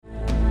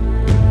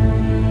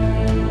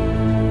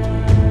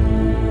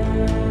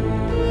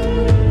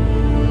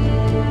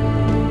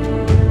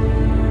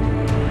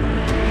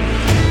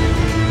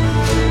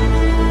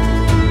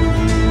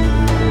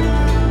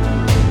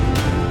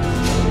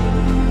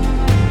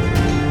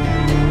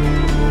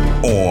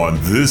On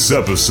this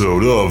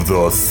episode of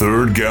the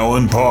Third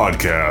Gallon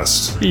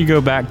Podcast. You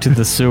go back to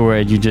the sewer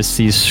and you just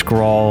see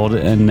scrawled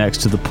and next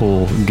to the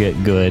pool,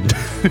 "Get good."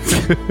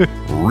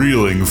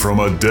 Reeling from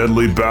a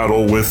deadly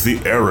battle with the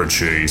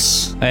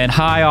Arachase. And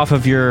high off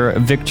of your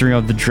victory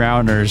of the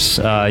Drowners,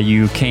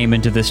 you came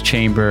into this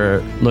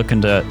chamber looking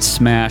to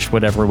smash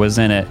whatever was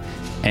in it,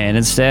 and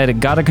instead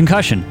it got a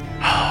concussion.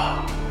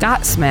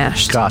 Got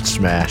smashed.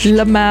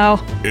 Lamau.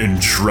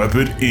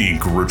 Intrepid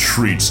Inc.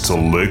 retreats to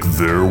lick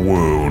their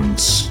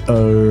wounds.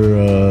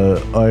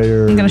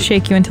 I'm gonna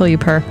shake you until you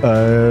purr.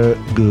 Oh,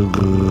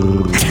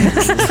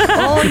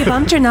 you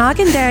bumped your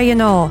noggin there, you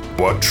know.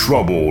 But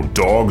trouble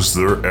dogs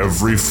their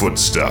every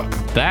footstep.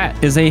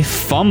 That is a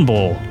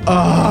fumble.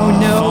 Oh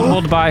no.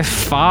 Fumbled by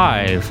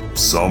 5.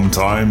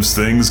 Sometimes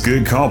things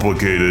get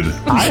complicated.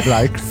 I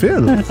like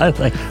Phil. I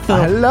like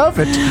I love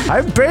it.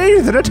 I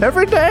bathe in it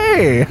every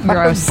day.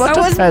 Gross. But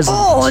I was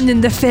born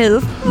in the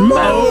filth,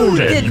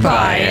 molded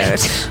by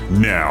it.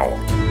 Now,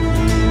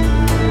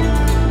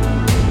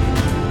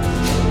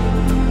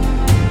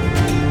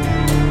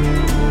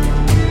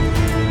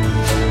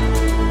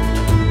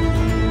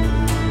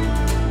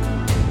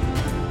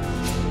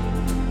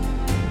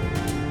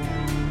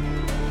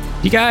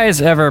 You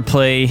guys ever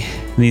play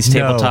these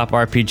tabletop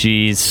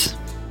RPGs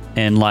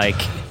and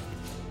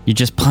you're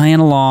just playing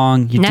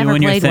along, you're Never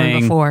doing your played one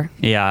thing. before.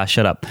 Yeah,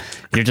 shut up.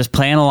 You're just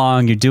playing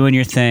along, you're doing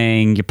your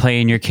thing, you're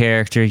playing your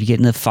character, you get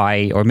in a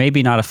fight, or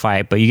maybe not a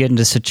fight, but you get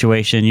into a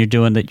situation, you're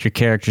doing your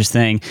character's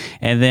thing,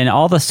 and then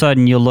all of a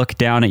sudden you look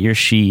down at your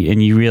sheet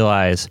and you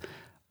realize,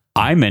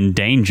 I'm in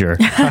danger.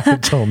 I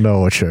don't know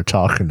what you're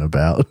talking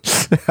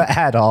about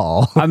at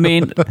all. I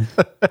mean,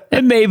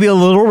 it may be a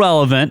little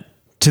relevant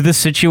to the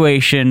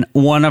situation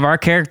one of our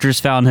characters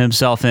found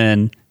himself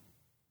in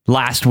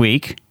last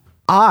week.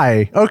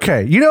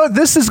 Okay, you know what?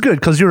 This is good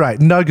because you're right.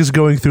 Nug is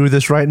going through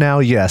this right now,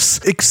 yes.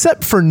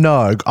 Except for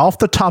Nug, off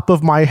the top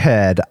of my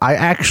head, I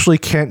actually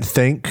can't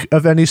think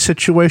of any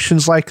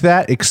situations like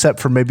that except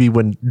for maybe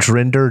when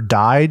Drinder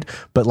died,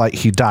 but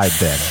he died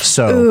then.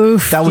 So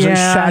that was a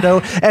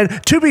shadow.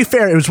 And to be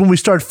fair, it was when we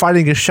started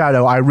fighting a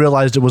shadow, I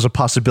realized it was a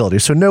possibility.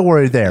 So no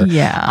worry there.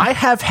 Yeah. I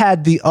have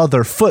had the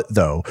other foot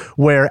though,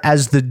 where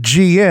as the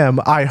GM,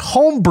 I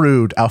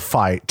homebrewed a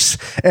fight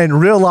and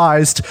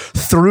realized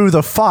through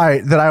the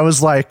fight that I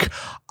was like,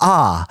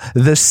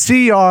 the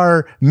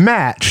CR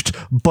matched,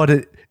 but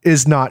it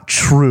is not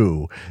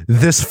true.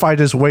 This fight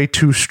is way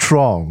too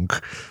strong.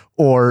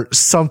 Or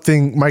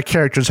something, my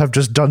characters have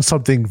just done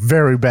something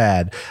very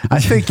bad. I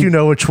think you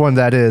know which one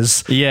that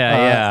is.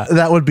 Yeah.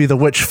 That would be the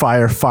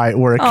Witchfire fight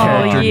where a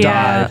character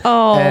died.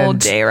 Oh, And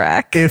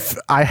Dayrak. if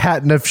I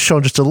hadn't have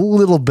shown just a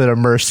little bit of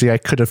mercy, I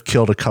could have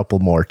killed a couple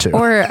more too.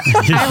 Or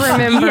I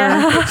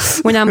remember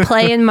when I'm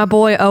playing my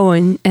boy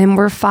Owen and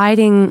we're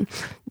fighting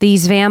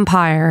these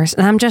vampires,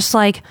 and I'm just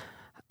like,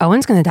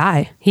 Owen's gonna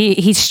die.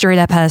 He straight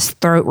up has his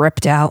throat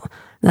ripped out.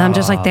 And I'm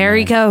just like, there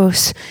he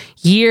goes.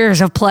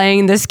 Years of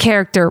playing this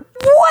character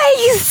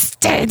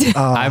wasted.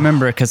 I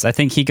remember because I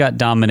think he got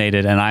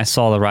dominated and I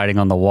saw the writing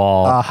on the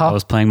wall. I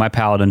was playing my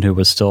paladin who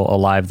was still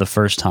alive the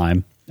first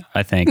time,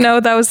 I think. No,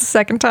 that was the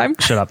second time.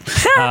 Shut up.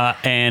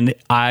 And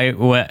I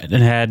went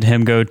and had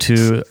him go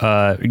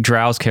to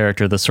Drow's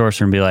character, the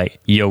sorcerer, and be like,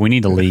 yo, we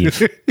need to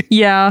leave.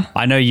 Yeah.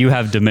 I know you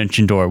have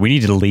Dimension Door. We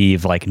need to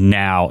leave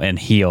now and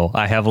heal.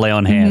 I have Lay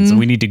on Hands. And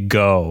we need to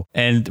go.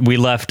 And we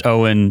left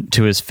Owen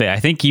to his fate. I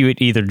think you had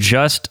either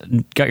just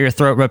got your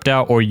throat ripped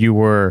out or you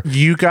were...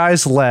 You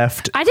guys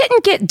left. I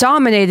didn't get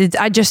dominated.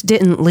 I just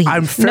didn't leave.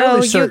 I'm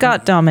fairly certain you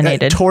got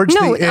dominated. Towards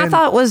no, the end, I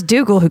thought it was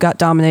Dougal who got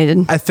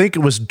dominated. I think it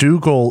was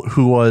Dougal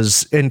who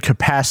was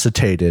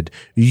incapacitated.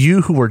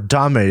 You who were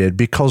dominated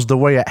because the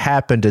way it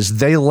happened is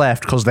they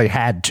left because they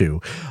had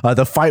to.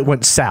 The fight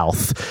went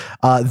south.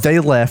 They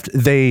left.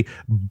 They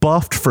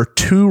buffed for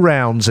 2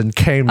 rounds and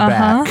came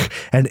back.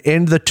 And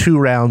in the 2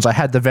 rounds, I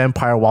had the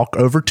vampire walk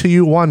over to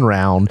you 1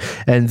 round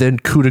and then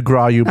coup de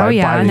grace you by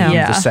biting you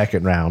the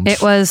second round.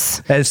 It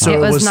was. And so it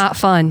was not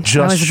fun.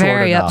 I was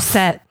very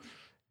upset.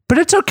 But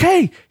it's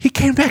okay. He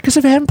came back as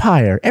a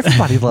vampire.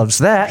 Everybody loves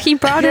that. He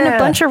brought in a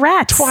bunch of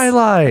rats.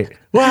 Twilight.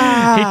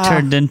 Wow. He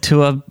turned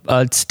into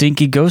a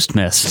stinky ghost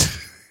mist.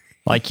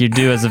 Like you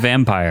do as a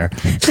vampire.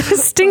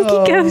 Stinky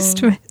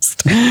ghost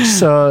mist.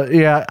 So,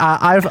 yeah,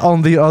 I've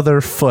on the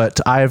other foot,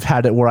 I've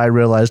had it where I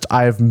realized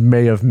I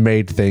may have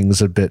made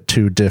things a bit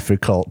too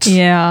difficult.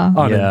 Yeah.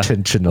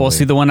 Unintentionally. Well,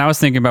 see, the one I was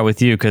thinking about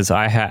with you, because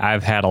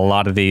I've had a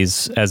lot of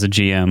these as a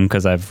GM,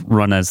 because I've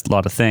run as a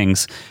lot of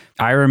things.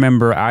 I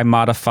remember I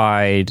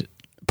modified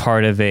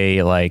part of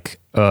a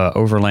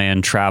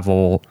overland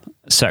travel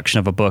section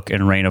of a book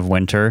in Reign of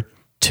Winter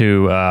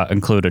to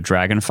include a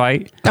dragon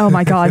fight. Oh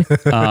my God.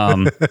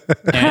 And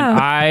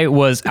I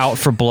was out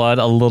for blood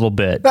a little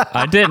bit.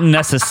 I didn't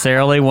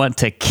necessarily want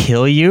to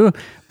kill you,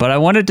 but I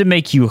wanted to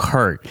make you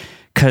hurt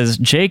because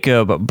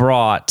Jacob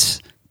brought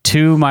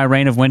to my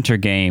Reign of Winter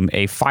game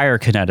a fire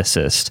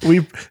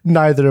kineticist.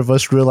 Neither of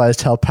us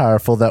realized how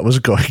powerful that was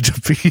going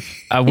to be.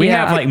 We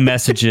have like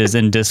messages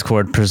in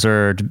Discord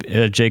preserved,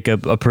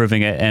 Jacob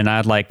approving it, and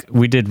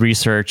we did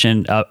research,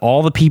 and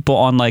all the people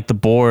on like the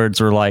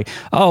boards were like,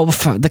 "Oh,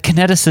 the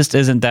kineticist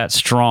isn't that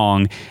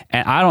strong,"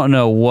 and I don't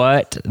know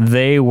what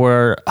they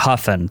were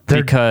huffing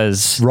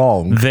because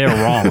wrong. They're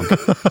wrong.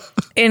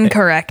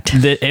 Incorrect.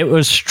 It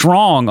was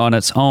strong on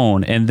its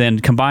own, and then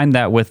combine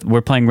that with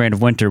we're playing Reign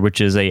of Winter,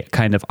 which is a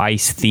kind of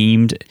ice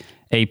themed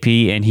AP,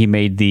 and he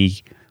made the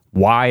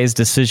wise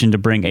decision to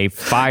bring a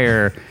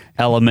fire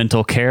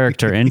elemental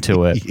character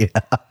into it. Yeah.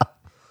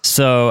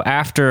 So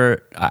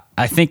after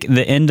I think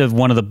the end of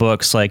one of the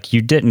books, like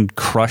you didn't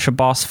crush a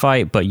boss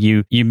fight, but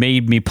you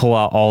made me pull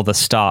out all the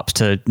stops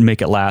to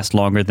make it last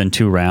longer than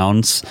 2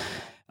 rounds.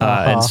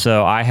 And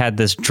so I had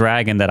this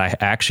dragon that I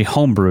actually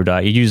homebrewed.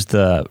 I used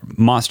the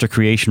monster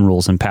creation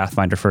rules in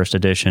Pathfinder First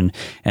Edition,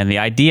 and the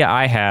idea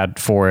I had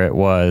for it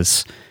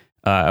was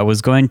it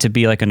was going to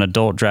be like an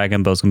adult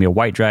dragon, but it was going to be a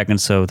white dragon,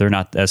 so they're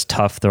not as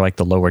tough. They're like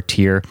the lower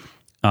tier,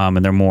 and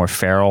they're more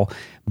feral.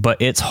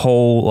 But its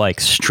whole like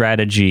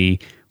strategy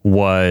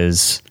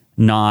was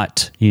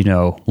not,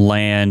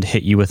 land,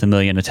 hit you with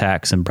 1,000,000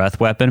 attacks and breath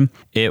weapon.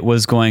 It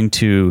was going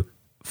to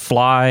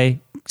fly,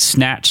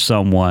 snatch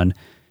someone,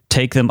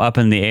 take them up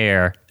in the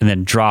air, and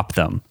then drop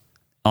them.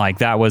 Like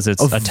that was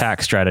its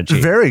attack strategy.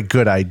 Very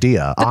good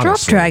idea. The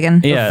honestly. drop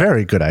dragon. Yeah. A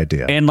very good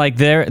idea. And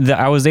like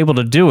I was able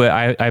to do it.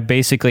 I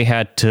basically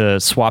had to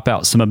swap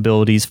out some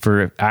abilities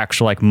for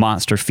actual like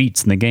monster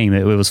feats in the game.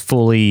 It was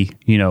fully,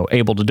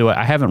 able to do it.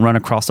 I haven't run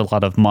across a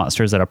lot of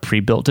monsters that are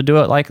pre-built to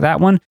do it like that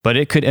one, but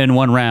it could in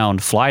one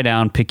round fly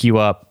down, pick you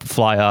up,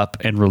 fly up,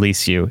 and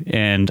release you.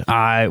 And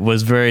I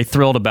was very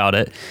thrilled about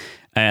it.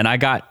 And I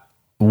got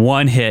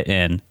one hit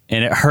in,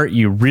 and it hurt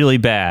you really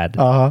bad,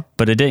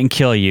 but it didn't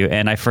kill you.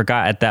 And I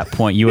forgot at that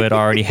point you had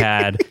already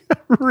had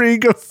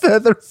Ring of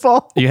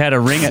Featherfall. You had a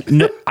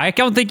ring. I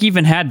don't think you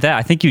even had that.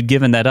 I think you'd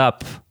given that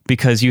up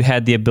because you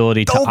had the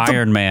ability to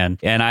Iron Man.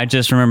 And I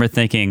just remember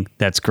thinking,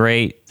 that's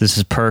great. This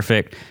is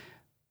perfect.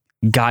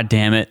 God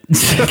damn it.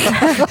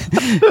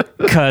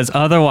 Because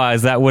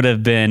otherwise that would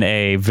have been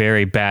a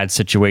very bad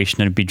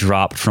situation and be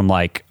dropped from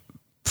like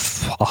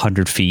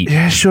 100 feet.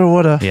 Yeah, sure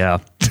would have. Yeah.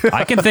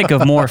 I can think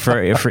of more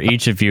for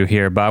each of you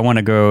here, but I want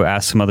to go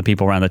ask some other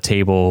people around the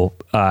table.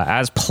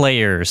 As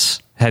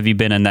players, have you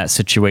been in that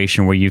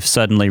situation where you've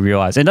suddenly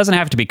realized, it doesn't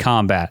have to be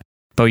combat,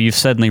 but you've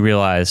suddenly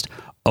realized,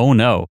 oh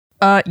no.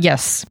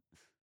 Yes.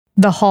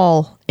 The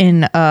hall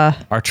in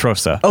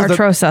Artrosa.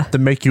 Artrosa. The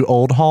make you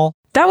old hall?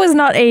 That was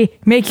not a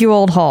make you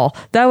old hall.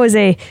 That was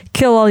a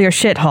kill all your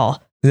shit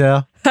hall.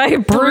 Yeah. I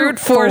brute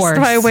forced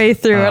my way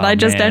through it. I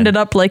just ended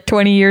up like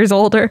 20 years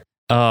older.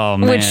 Oh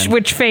man.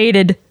 Which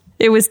faded.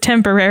 It was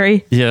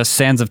temporary. Yeah,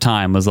 Sands of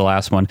Time was the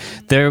last one.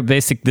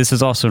 This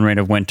is also in Reign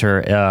of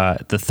Winter.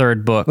 The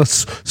third book.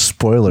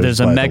 Spoilers.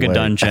 There's a mega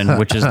dungeon,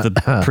 which is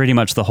pretty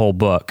much the whole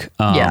book.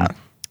 Yeah.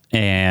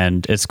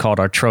 And it's called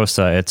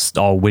Artrosa. It's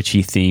all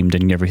witchy themed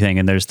and everything.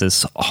 And there's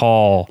this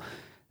hall.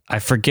 I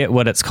forget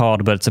what it's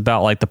called, but it's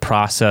about like the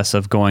process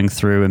of going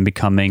through and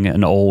becoming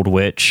an old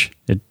witch.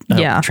 It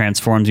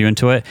transforms you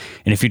into it.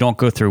 And if you don't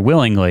go through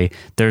willingly,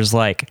 there's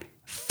like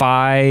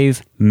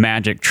 5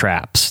 magic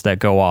traps that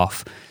go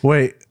off.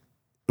 Wait,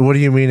 what do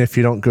you mean if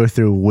you don't go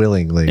through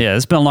willingly? Yeah,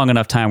 it's been a long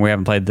enough time we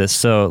haven't played this.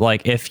 So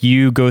like if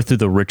you go through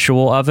the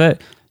ritual of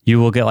it, you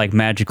will get like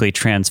magically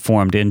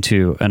transformed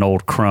into an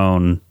old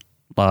crone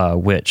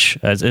witch.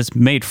 As it's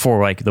made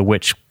for like the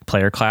witch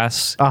player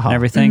class and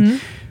everything. Mm-hmm.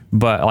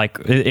 But like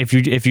if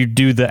you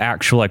do the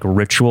actual like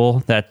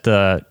ritual that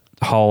the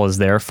hall is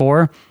there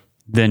for,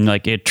 then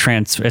like I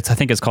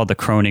think it's called the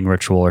croning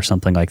ritual or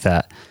something like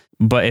that.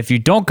 But if you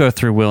don't go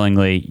through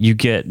willingly, you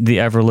get the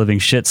ever-living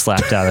shit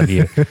slapped out of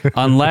you.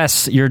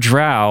 Unless you're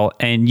Drow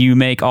and you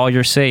make all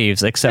your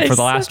saves, except for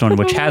the last one,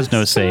 which has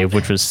no save,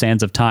 which was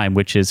Sands of Time,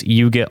 which is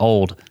you get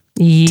old.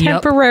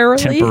 Yep.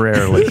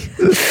 Temporarily.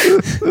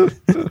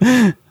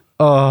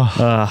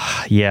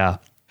 Yeah.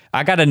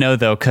 I got to know,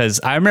 though, because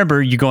I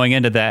remember you going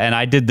into that, and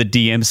I did the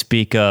DM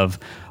speak of,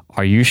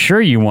 are you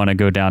sure you want to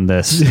go down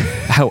this?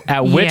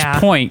 At which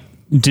point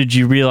did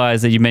you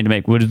realize that you made to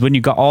make? When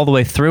you got all the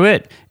way through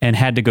it and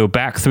had to go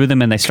back through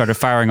them and they started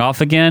firing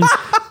off again?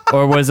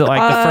 Or was it like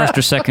the first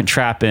or second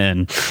trap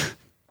in?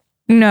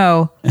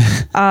 No.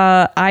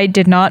 I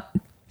did not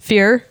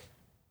fear.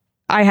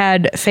 I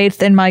had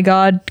faith in my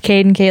god,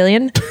 Caden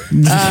Kalian.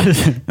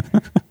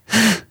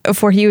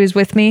 For he was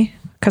with me,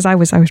 because I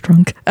was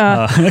drunk.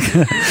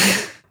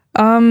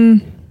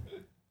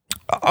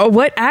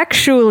 What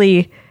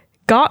actually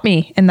got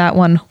me in that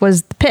one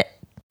was the pit.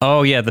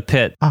 Oh, yeah, the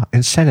pit.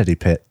 Insanity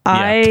pit.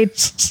 I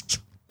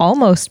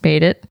almost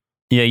made it.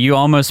 Yeah, you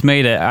almost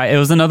made it. It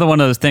was another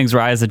one of those things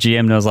where I, as a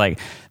GM, was like,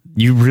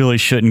 you really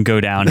shouldn't go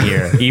down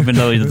here. Even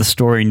though the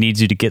story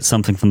needs you to get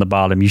something from the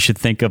bottom, you should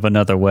think of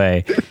another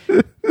way.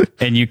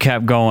 And you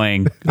kept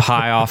going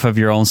high off of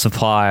your own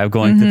supply of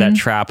going through that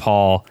trap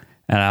hall.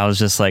 And I was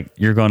just like,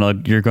 you're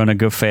gonna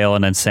go fail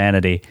in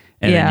insanity.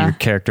 And then your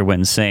character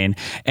went insane.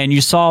 And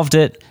you solved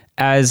it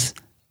as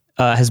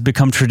has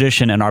become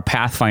tradition in our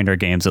Pathfinder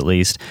games, at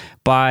least,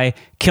 by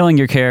killing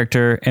your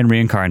character and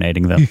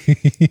reincarnating them.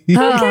 Okay,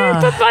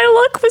 but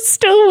my luck was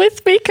still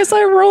with me because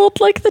I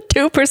rolled like the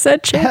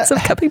 2% chance of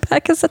coming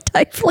back as a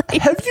tiefling.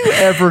 Have you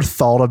ever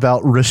thought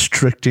about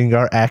restricting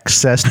our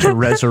access to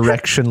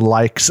resurrection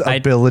likes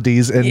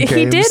abilities in games?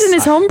 He did in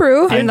his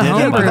homebrew. In the did.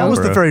 Yeah, but that was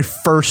the Homebrew. very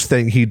first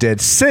thing he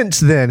did. Since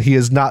then, he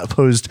has not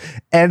posed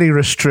any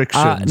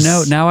restrictions.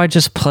 No, now I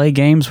just play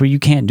games where you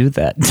can't do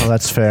that. Oh,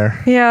 that's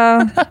fair.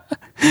 Yeah.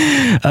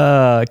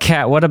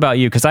 Kat, what about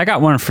you? Because I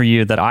got one for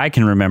you that I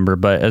can remember,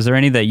 but is there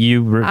any that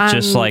you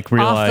just like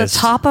realized?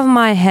 Off the top of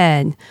my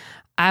head,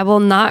 I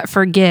will not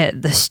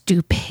forget the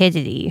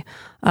stupidity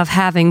of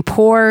having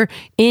poor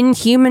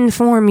inhuman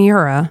form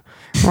Yura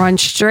run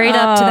straight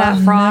up to that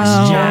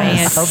frost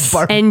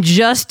giant and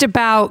just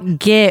about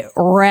get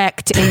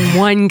wrecked in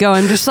one go.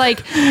 I'm just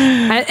like,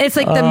 it's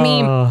like the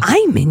meme,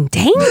 I'm in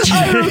danger.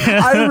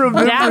 I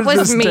remember That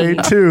was this me. day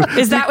too.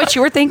 Is that what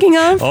you were thinking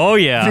of? Oh,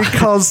 yeah.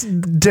 Because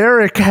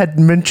Derek had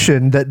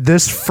mentioned that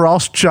this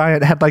frost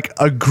giant had like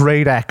a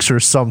great axe or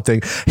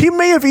something. He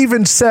may have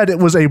even said it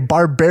was a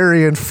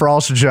barbarian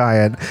frost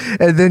giant.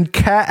 And then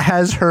Kat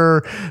has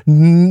her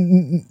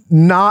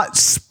not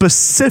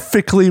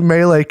specifically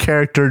melee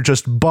character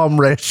just bum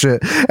rush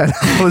it. And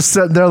I was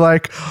sitting there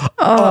like,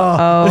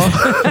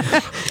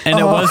 And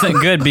it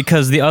wasn't good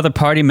because the other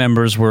party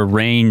members were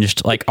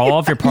ranged. Like all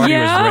of your party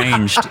was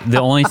ranged. The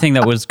only thing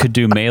that could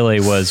do melee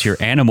was your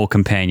animal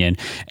companion.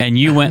 And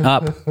you went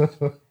up.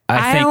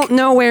 I think don't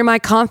know where my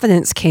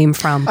confidence came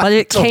from, but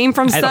it came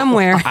from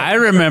somewhere. I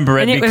remember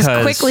it and it because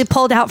was quickly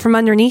pulled out from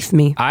underneath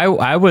me.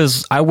 I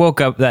woke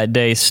up that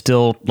day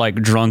still like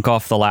drunk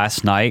off the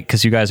last night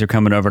because you guys are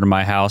coming over to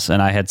my house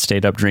and I had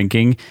stayed up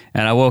drinking,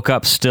 and I woke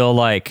up still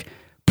like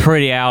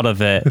pretty out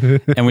of it,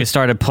 and we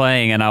started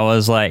playing, and I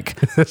was like,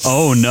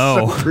 oh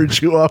no.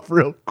 sobered you up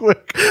real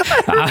quick.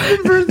 I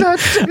remember that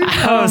too.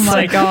 I was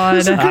like,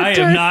 God. I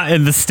am not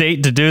in the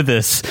state to do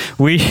this.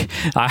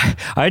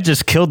 I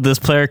just killed this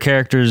player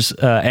character's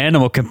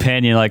animal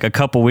companion like a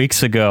couple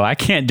weeks ago. I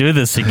can't do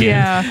this again.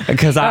 Yeah.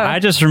 Because I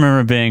just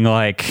remember being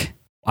like,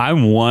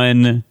 I'm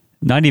one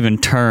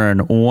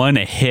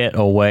hit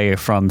away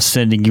from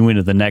sending you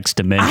into the next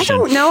dimension. I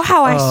don't know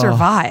how I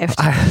survived.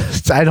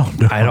 I don't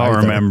know. I don't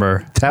either.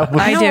 remember. That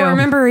was, I I don't do.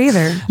 remember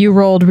either. You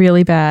rolled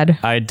really bad.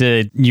 I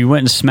did. You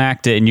went and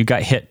smacked it, and you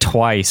got hit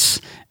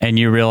twice, and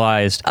you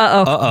realized,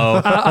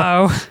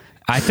 Uh-oh.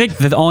 I think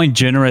the only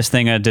generous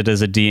thing I did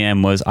as a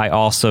DM was I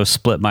also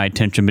split my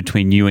attention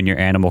between you and your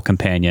animal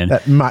companion.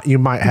 you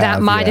might have.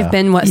 That might yeah. have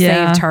been what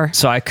Yeah. saved her,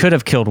 So I could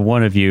have killed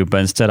one of you,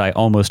 but instead I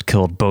almost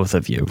killed both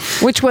of you.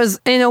 which was,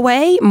 in a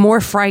way, more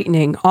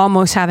frightening,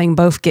 almost having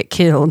both get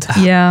killed.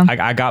 Yeah.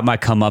 I got my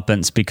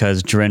comeuppance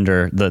because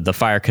Drinder, the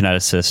fire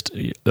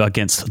kineticist,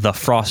 against the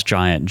frost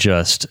giant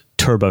just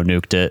turbo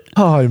nuked it.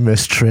 Oh, I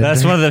miss Trent.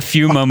 That's one of the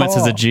few moments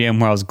as a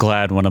GM where I was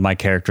glad one of my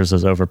characters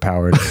was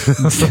overpowered.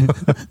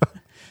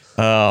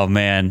 Oh,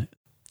 man.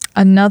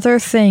 Another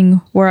thing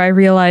where I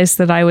realized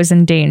that I was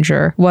in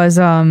danger was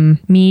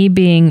me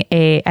being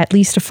at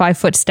least a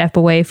 5-foot step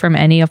away from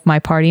any of my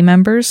party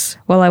members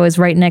while I was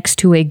right next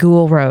to a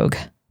ghoul rogue.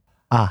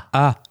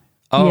 Oh,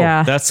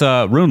 Yeah. that's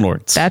Rune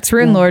Lords. That's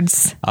Rune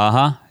Lords.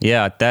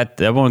 Yeah,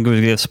 that I won't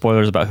give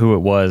spoilers about who it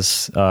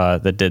was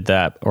that did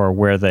that or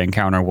where the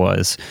encounter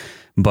was,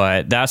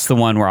 but that's the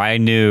one where I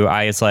knew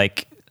I was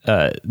like,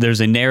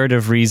 there's a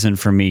narrative reason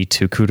for me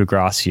to coup de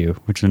grace you,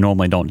 which I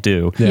normally don't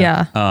do.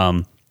 Yeah.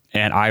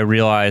 And I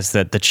realized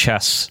that the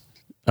chess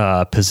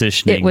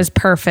positioning It was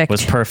perfect.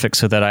 was perfect,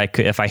 so that I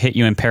could, if I hit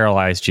you and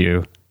paralyzed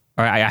you,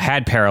 or I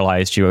had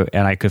paralyzed you,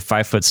 and I could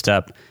 5-foot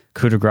step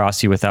coup de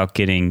grace you without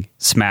getting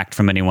smacked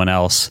from anyone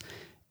else,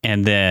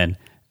 and then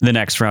the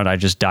next round I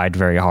just died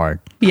very hard.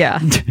 Yeah.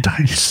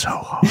 died so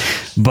hard.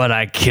 But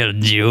I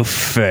killed you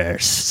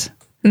first.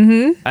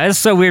 Mm-hmm. It's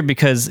so weird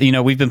because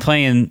we've been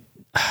playing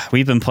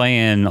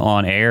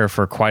on air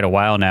for quite a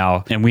while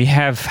now, and we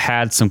have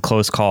had some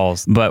close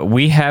calls, but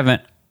we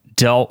haven't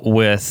dealt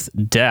with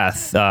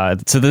death.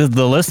 So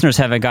the listeners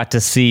haven't got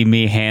to see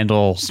me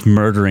handle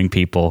murdering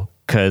people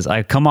because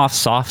I come off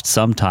soft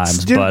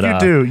sometimes.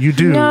 But You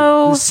do.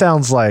 No. It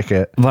sounds like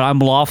it. But I'm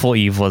lawful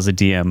evil as a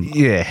DM.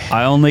 Yeah.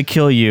 I only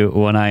kill you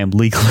when I am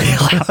legally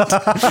allowed.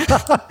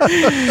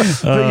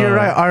 But you're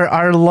right.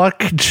 Our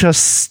luck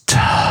just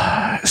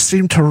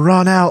seemed to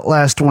run out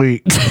last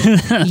week.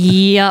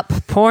 Yep.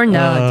 Poor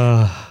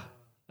Nug.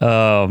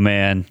 Oh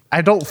man.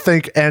 I don't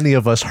think any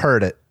of us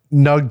heard it.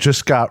 Nug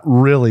just got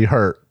really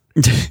hurt.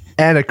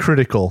 And a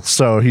critical,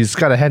 so he's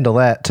got to handle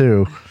that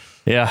too.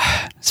 Yeah.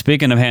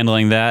 Speaking of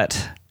handling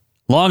that,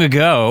 long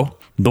ago,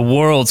 the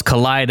worlds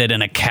collided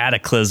in a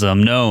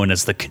cataclysm known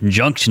as the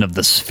Conjunction of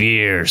the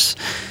Spheres.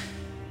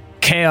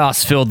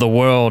 Chaos filled the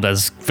world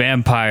as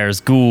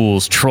vampires,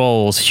 ghouls,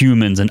 trolls,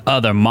 humans, and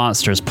other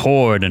monsters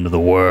poured into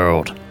the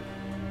world.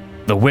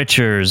 The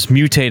Witchers,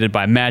 mutated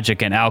by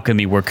magic and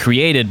alchemy, were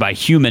created by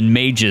human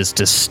mages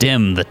to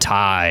stem the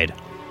tide.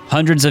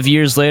 Hundreds of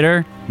years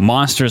later,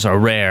 monsters are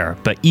rare,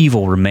 but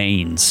evil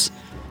remains.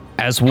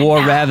 As war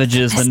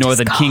ravages the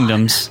northern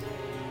kingdoms.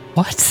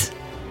 What?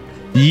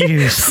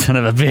 You son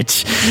of a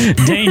bitch.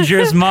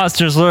 Dangerous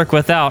monsters lurk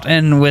without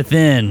and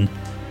within.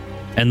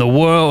 And the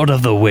world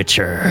of the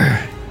Witcher.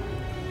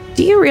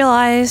 Do you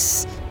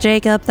realize,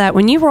 Jacob, that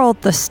when you rolled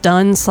the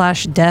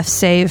stun/death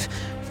save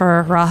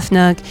for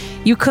Rafnug,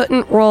 you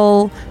couldn't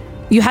roll,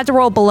 you had to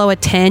roll below a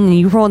 10 and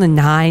you rolled a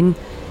 9?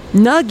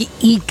 Nug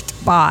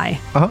eked by.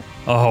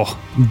 Oh,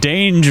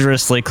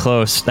 dangerously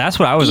close. That's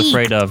what I was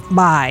afraid of.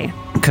 By.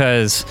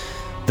 Because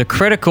the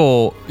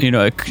critical,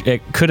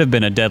 it could have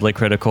been a deadly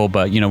critical,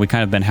 but, we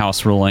kind of been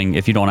house ruling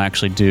if you don't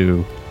actually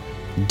do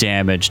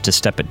damage to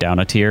step it down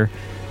a tier.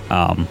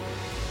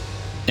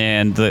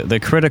 And the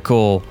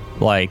critical,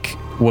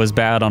 was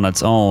bad on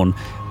its own.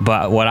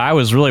 But what I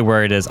was really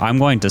worried is I'm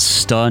going to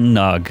stun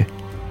Nug,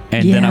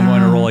 and then I'm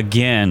going to roll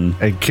again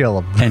And kill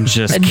him. and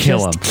just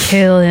kill him.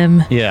 Kill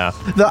him. Yeah.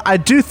 Though I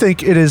do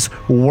think it is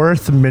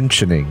worth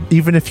mentioning,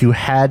 even if you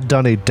had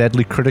done a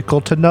deadly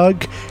critical to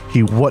Nug,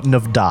 he wouldn't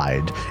have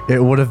died.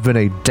 It would have been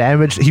a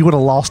damage. He would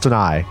have lost an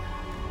eye.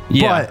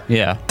 Yeah. But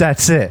yeah.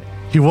 that's it.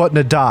 He wouldn't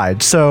have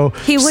died. So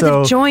He would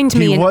have joined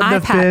me he in wouldn't Eye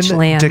have Patch been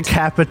Land.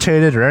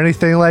 decapitated or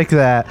anything like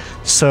that.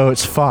 So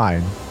it's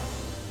fine.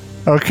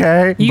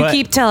 Okay. You But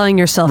keep telling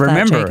yourself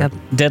Remember, that,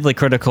 Jacob. deadly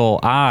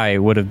critical eye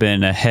would have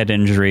been a head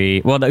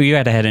injury. Well, no, you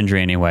had a head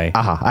injury anyway.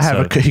 I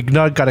have he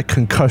got a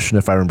concussion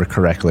if I remember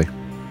correctly.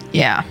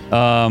 Yeah.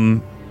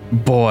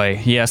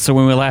 Boy, yeah, so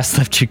when we last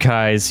left you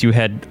guys, you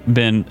had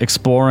been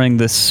exploring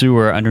this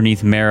sewer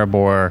underneath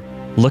Maribor,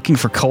 looking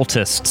for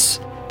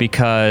cultists,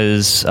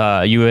 because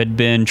you had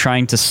been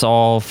trying to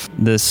solve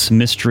this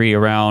mystery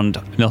around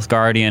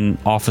Nilfgaardian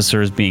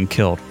officers being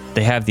killed.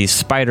 They have these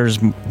spiders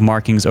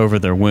markings over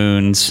their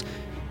wounds.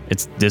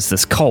 It's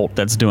this cult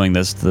that's doing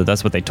this.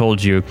 That's what they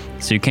told you.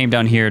 So you came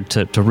down here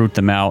to root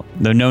them out.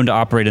 They're known to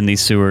operate in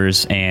these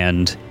sewers,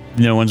 and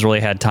no one's really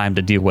had time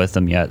to deal with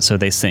them yet, so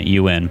they sent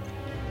you in.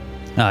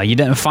 You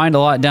didn't find a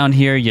lot down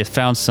here. You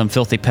found some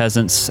filthy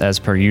peasants, as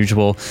per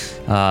usual.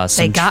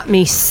 They got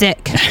me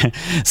sick.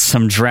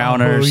 Some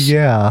drowners. Oh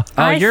yeah.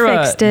 Oh, I you're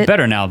fixed it.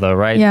 better now, though,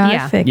 right? Yeah,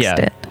 Yeah. I fixed Yeah,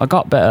 it. I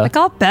got better. I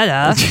got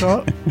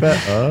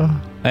better.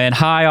 And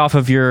high off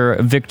of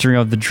your victory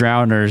of the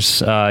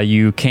drowners,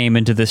 you came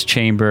into this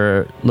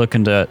chamber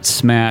looking to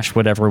smash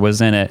whatever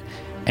was in it,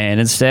 and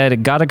instead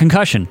it got a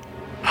concussion.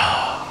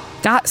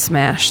 Got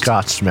smashed.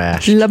 Got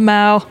smashed.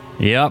 Lamau.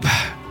 Yep.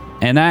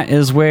 And that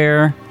is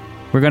where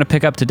we're going to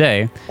pick up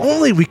today.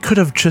 Only we could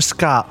have just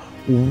got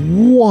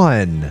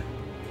one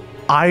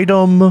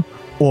item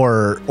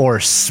or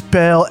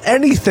spell,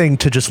 anything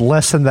to just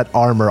lessen that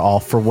armor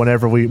off for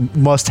whenever we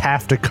must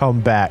have to come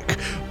back.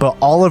 But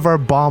all of our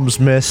bombs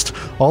missed,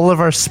 all of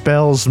our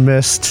spells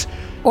missed.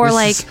 Or This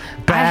like, is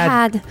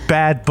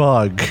bad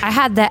bug. I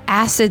had the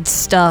acid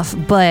stuff,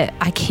 but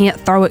I can't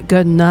throw it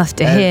good enough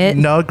to hit.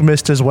 And Nug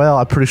missed as well.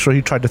 I'm pretty sure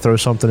he tried to throw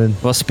something in.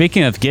 Well,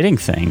 speaking of getting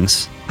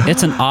things,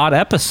 it's an odd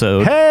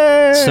episode.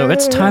 Hey! So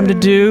it's time to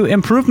do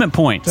improvement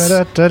points.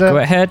 Da-da-da-da. Go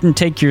ahead and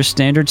take your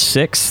standard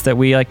 6 that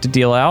we like to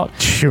deal out.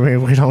 You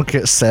mean we don't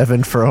get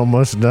 7 for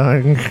almost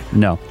dying?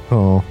 No.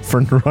 Oh,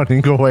 for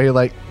running away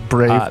like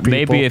brave people.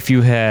 Maybe if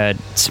you had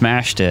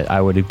smashed it,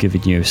 I would have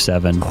given you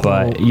 7.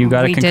 But you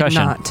got a we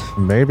concussion. did not.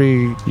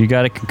 Maybe You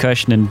got a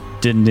concussion and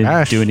didn't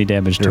Ash, do any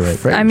damage to your it.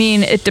 face. I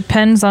mean, it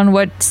depends on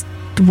what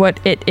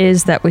it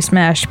is that we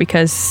smashed,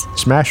 because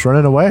Smash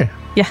running away.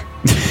 yeah,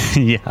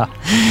 Yeah.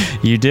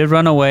 You did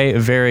run away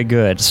very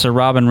good. So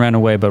Robin ran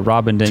away, but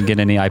Robin didn't get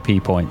any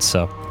IP points.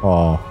 So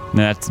Oh,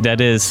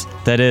 that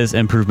is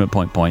improvement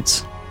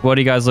points. What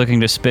are you guys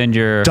looking to spend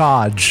your...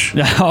 dodge.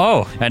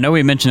 Oh, I know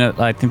we mentioned it,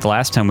 I think the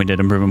last time we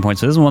did improvement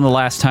points. So this is one of the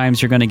last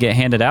times you're going to get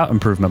handed out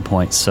improvement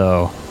points.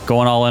 So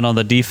going all in on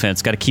the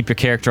defense. Got to keep your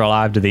character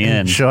alive to the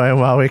end. Enjoy him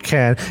while we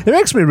can. It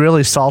makes me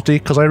really salty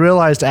because I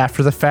realized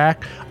after the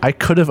fact I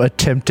could have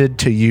attempted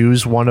to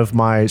use one of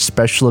my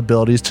special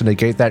abilities to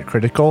negate that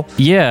critical,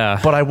 Yeah.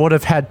 but I would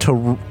have had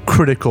to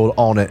critical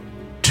on it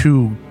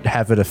to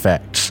have it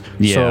effect. So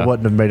Yeah. it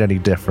wouldn't have made any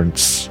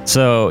difference.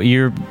 So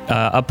you're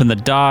up in the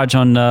dodge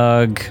on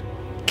Nug.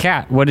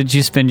 Kat, what did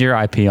you spend your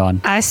IP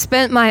on? I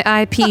spent my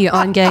IP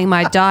on getting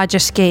my dodge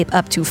escape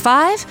up to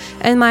 5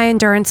 and my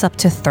endurance up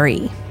to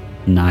 3.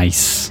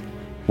 Nice.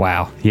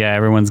 Wow. Yeah,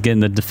 everyone's getting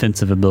the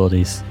defensive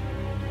abilities.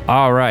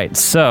 All right.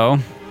 So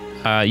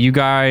you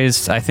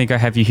guys, I think I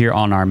have you here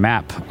on our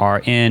map,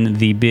 are in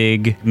the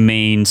big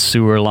main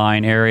sewer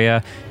line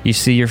area. You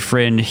see your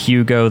friend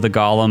Hugo the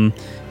Golem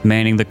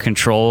manning the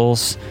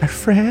controls. My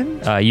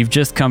friend? You've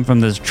just come from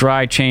this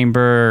dry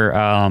chamber.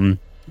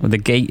 The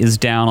gate is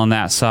down on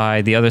that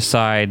side. The other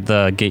side,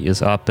 the gate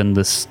is up, and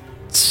this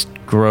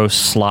gross,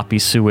 sloppy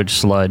sewage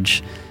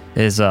sludge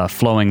is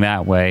flowing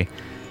that way.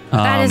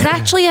 That is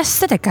actually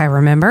acidic, I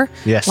remember.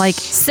 Yes. Like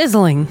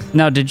sizzling.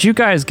 Now, did you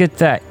guys get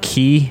that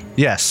key?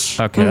 Yes.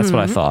 Okay, that's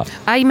what I thought.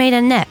 I made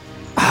a net.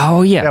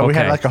 Oh, yeah. Yeah, we okay.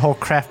 had like a whole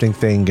crafting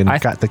thing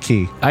and got the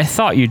key. I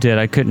thought you did.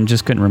 I couldn't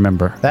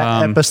remember.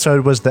 That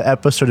episode was the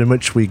episode in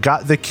which we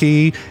got the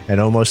key and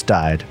almost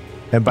died.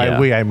 And by Yeah.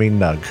 we, I mean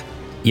Nug.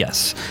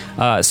 Yes.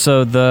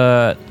 So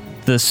the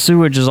The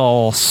sewage is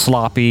all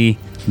sloppy.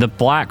 The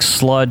black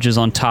sludge is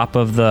on top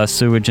of the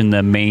sewage in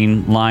the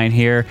main line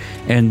here.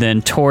 And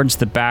then towards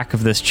the back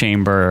of this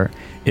chamber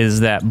is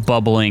that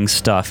bubbling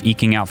stuff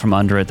eking out from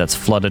under it that's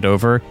flooded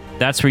over.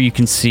 That's where you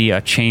can see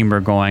a chamber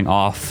going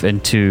off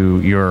into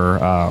your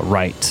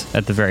right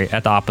at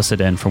the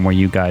opposite end from where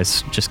you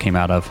guys just came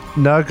out of.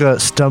 Nug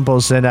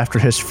stumbles in after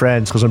his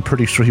friends because I'm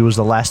pretty sure he was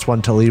the last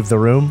one to leave the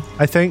room,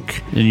 I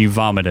think. And you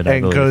vomited, I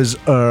And believe. goes,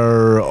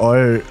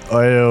 I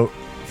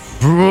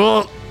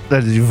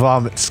and he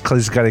vomits because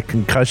he's got a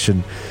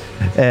concussion.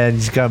 And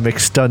he's got to make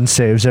stun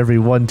saves every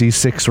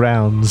 1d6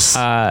 rounds.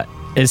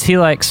 Is he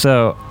like,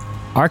 so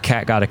our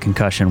cat got a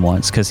concussion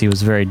once because he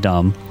was very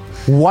dumb.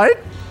 What?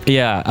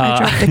 Yeah. I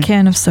dropped a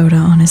can of soda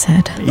on his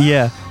head.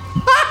 Yeah.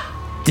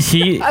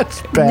 He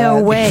That's bad.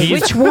 No way.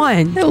 He's- Which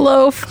one? A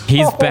loaf.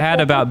 he's bad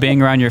about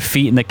being around your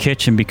feet in the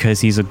kitchen because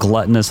he's a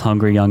gluttonous,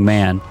 hungry young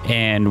man.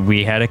 And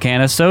we had a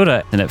can of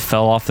soda and it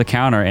fell off the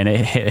counter and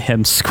it hit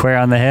him square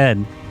on the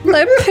head.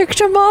 I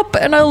picked him up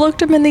and I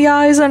looked him in the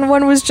eyes, and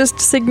one was just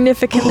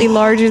significantly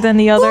larger than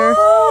the other.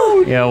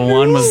 Yeah,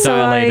 one was So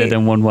dilated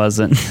and one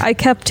wasn't. I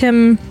kept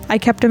him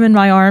in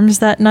my arms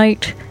that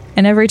night,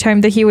 and every time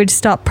that he would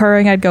stop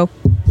purring, I'd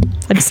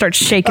start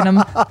shaking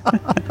him.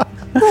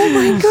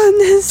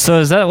 So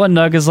is that what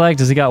Nug is like?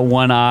 Does he got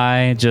one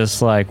eye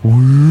just like...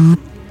 I'm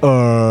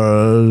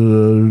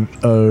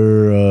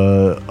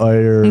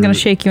gonna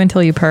shake you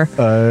until you purr.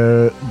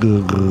 Oh,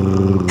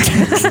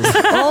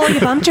 you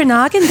bumped your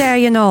noggin there,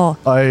 you know.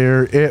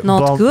 It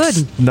Not bumped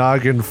good.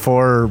 noggin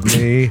for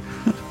me.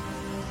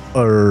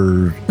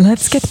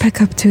 Let's get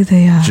back up to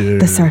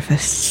the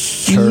surface.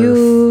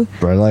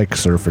 Surf. I like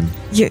surfing.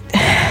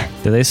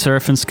 Do they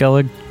surf in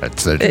Skellig?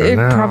 That's it. It'd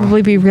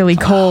probably be really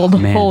cold.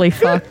 man. Holy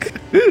fuck.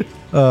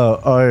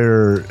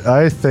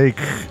 I think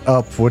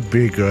up would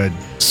be good.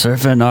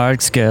 Surfing Ark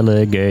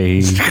Skellig.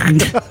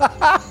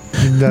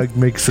 Nug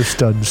makes a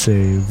stun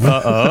save.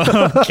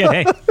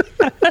 Okay.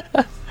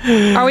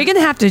 Are we going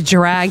to have to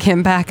drag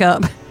him back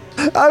up?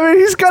 I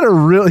mean,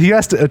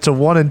 it's a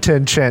 1 in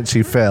 10 chance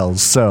he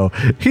fails, so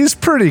he's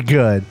pretty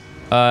good.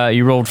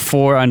 You rolled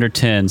 4 under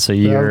 10, so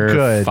you're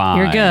good. fine.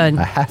 You're good.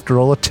 I have to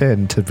roll a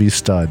 10 to be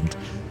stunned.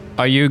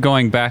 Are you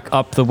going back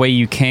up the way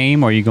you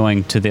came, or are you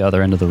going to the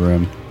other end of the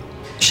room?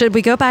 Should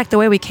we go back the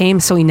way we came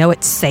so we know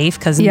it's safe?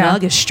 Because Yeah.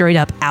 Nug is straight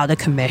up out of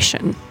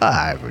commission.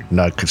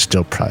 Nug could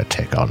still probably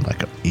take on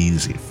like an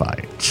easy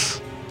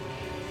fight.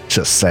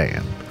 Just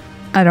saying.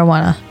 I don't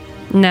wanna.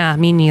 Nah,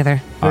 me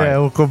neither. Yeah,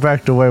 we'll go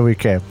back the way we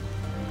came.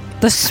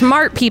 The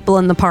smart people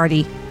in the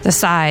party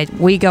decide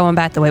we going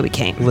back the way we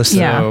came. Listen,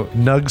 Yeah.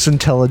 Nug's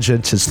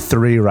intelligence is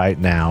 3 right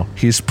now.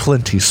 He's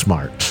plenty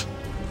smart.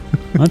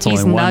 That's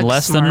He's only one Nug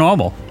less smart. than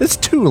normal. It's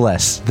 2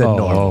 less than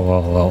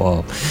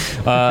normal.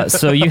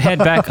 So you head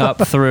back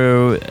up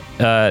through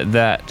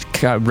that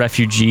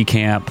refugee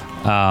camp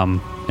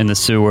in the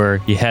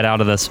sewer. You head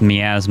out of this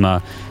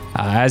miasma.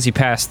 As you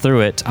pass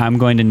through it, I'm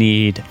going to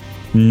need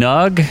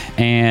Nug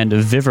and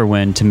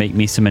Viverwin to make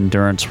me some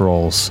endurance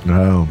rolls.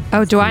 No.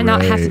 Oh, do I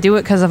not have to Great. do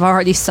it because I've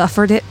already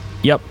suffered it?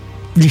 Yep.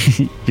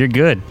 You're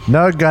good.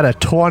 Nug got a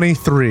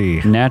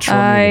 23. Natural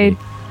I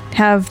immunity.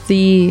 have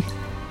the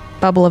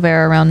bubble of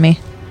air around me.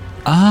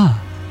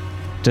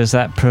 Does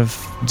that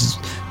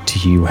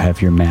do you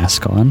have your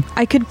mask on?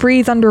 I could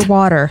breathe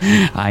underwater.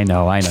 I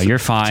know. You're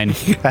fine.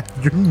 You have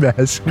your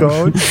mask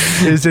on.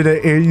 Is it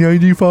an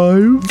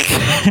N95?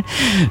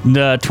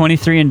 The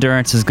 23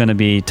 endurance is going to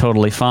be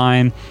totally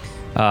fine.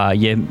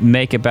 You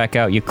make it back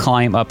out. You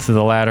climb up through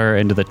the ladder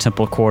into the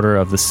temple quarter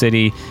of the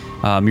city.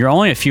 You're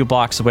only a few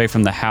blocks away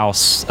from the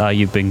house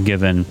you've been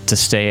given to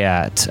stay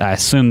at. I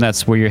assume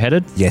that's where you're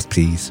headed? Yes,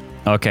 please.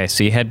 Okay,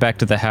 so you head back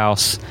to the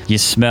house. You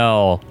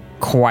smell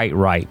quite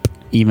ripe,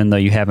 even though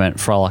you haven't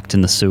frolicked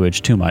in the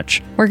sewage too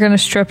much. We're gonna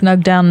strip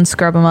Nug down and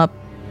scrub him up.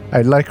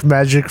 I'd like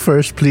magic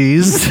first,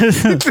 please.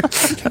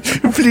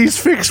 Please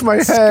fix my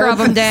head. Scrub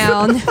him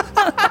down.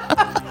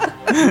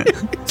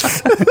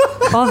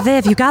 Oh,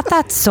 Viv, you got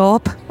that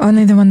soap?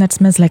 Only the one that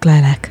smells like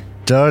lilac.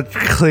 Don't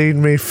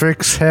clean me,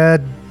 fix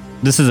head.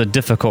 This is a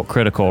difficult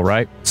critical,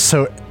 right?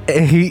 So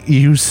 8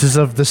 uses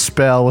of the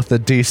spell with a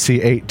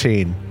DC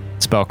 18.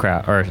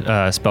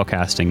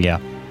 Spellcasting, yeah.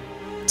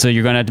 So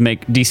you're going to have to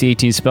make DC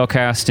 18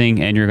 spellcasting,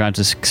 and you're going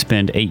to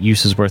expend 8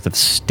 uses worth of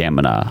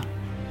stamina.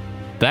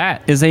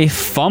 That is a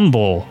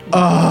fumble.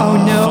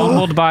 Oh, no.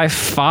 Fumbled by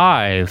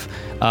 5.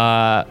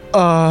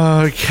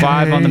 Okay.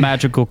 5 on the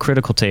magical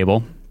critical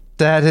table.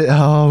 That is,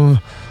 oh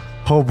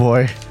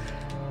boy.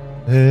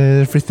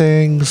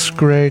 Everything's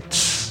great.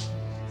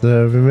 I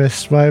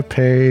missed my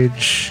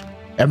page.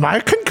 Am I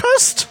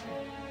concussed?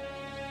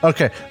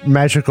 Okay,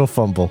 magical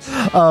fumble.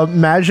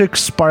 Magic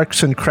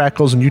sparks and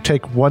crackles, and you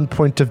take 1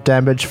 point of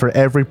damage for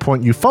every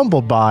point you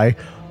fumbled by,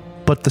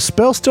 but the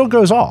spell still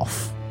goes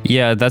off.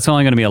 Yeah, that's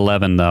only going to be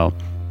 11, though.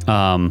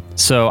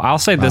 So I'll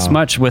say this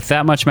much. With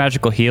that much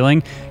magical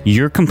healing,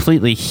 you're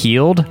completely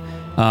healed,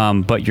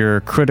 but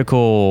your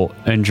critical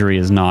injury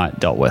is not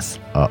dealt with.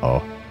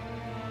 Uh-oh.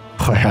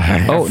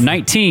 Oh,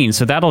 19.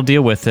 So that'll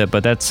deal with it,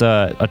 but that's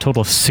a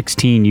total of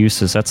 16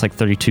 uses. That's like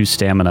 32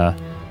 stamina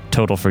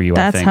total for you, I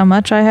That's think. how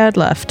much I had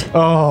left.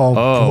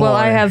 Oh, Well,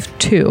 I have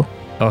 2.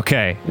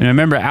 Okay. And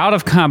remember, out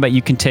of combat,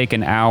 you can take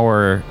an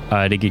hour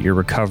to get your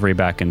recovery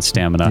back in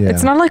stamina. Yeah.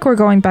 It's not like we're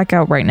going back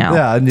out right now.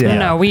 yeah.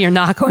 No, we are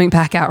not going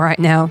back out right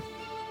now.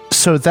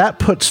 So that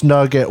puts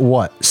Nug at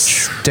what?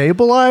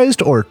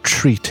 Stabilized or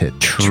treated?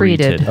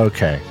 Treated.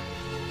 Okay.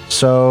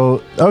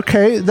 So,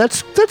 okay,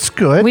 that's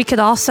good. We could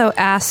also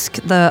ask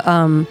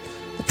the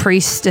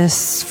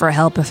priestess for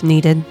help if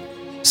needed.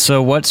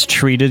 So what's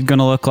treated going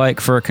to look like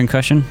for a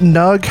concussion?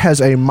 Nug has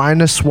a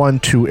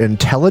 -1 to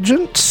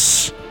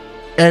intelligence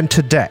and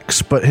to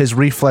dex, but his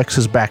reflex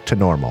is back to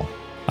normal.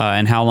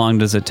 And how long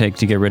does it take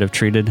to get rid of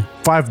treated?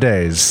 5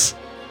 days.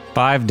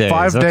 5 days.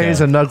 5 okay.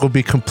 days and Nug will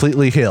be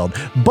completely healed.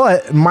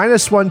 But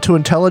 -1 to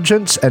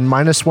intelligence and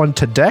 -1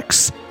 to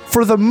dex,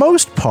 for the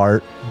most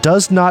part,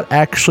 does not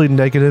actually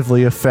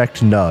negatively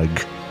affect Nug,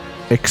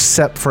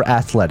 except for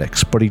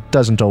athletics, but he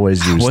doesn't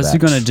always use What's that.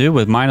 he going to do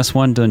with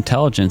 -1 to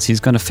intelligence? He's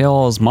going to fail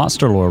all his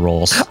monster lore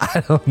rolls.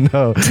 I don't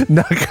know.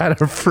 Nug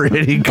got a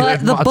pretty good But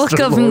the Book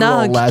monster of lore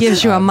roll Nug last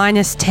gives you a time.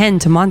 -10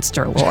 to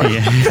monster lore.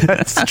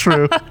 That's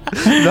true.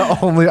 The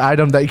only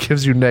item that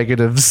gives you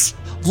negatives.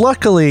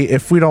 Luckily,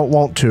 if we don't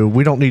want to,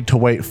 we don't need to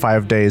wait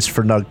 5 days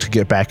for Nug to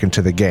get back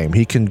into the game.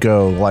 He can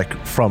go, like,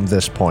 from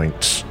this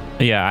point.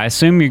 Yeah, I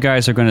assume you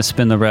guys are going to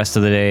spend the rest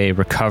of the day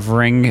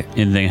recovering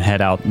and then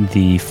head out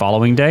the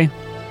following day. Is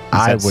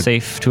I that would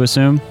safe to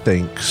assume?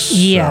 think so.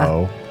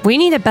 Yeah. We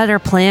need a better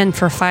plan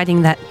for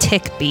fighting that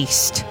tick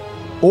beast.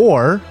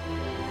 Or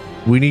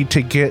we need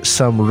to get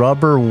some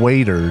rubber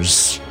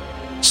waders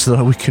so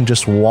that we can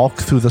just walk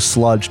through the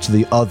sludge to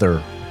the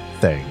other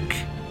thing.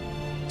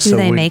 Do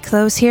they make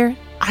those here?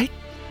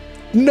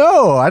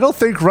 No, I don't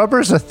think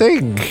rubber's a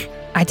thing.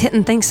 I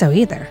didn't think so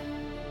either.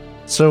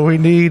 So we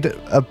need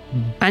a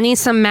I need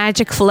some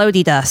magic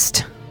floaty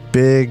dust.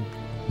 big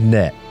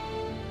net.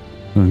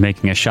 We're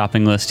making a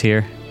shopping list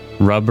here.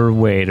 Rubber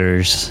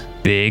waders,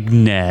 big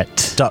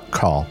net, Duck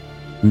call.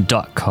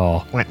 duck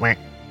call.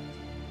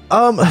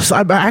 So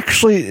I'm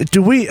actually,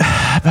 do we?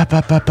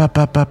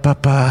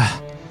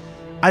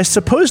 I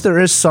suppose there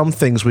is some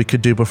things we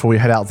could do before we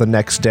head out the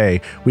next day.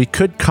 We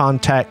could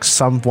contact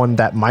someone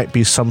that might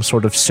be some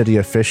sort of city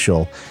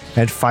official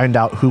and find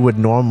out who would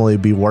normally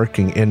be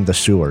working in the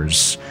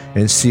sewers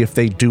and see if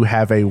they do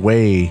have a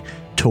way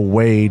to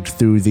wade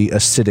through the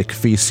acidic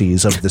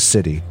feces of the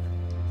city.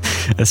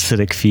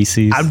 Acidic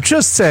feces. I'm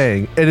just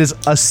saying, it is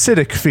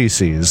acidic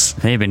feces.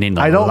 They've been eating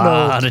a I don't know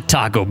lot of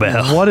Taco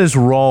Bell. What is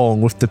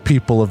wrong with the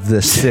people of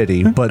this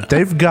city, but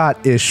they've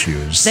got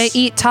issues. They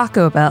eat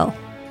Taco Bell.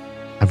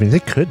 I mean, they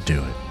could do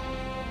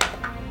it.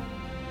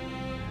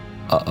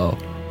 Uh-oh.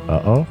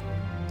 Uh-oh.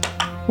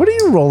 What are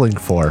you rolling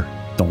for?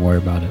 Don't worry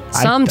about it.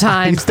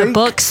 Sometimes the think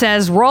book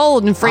says roll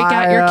and freak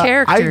out your I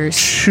characters.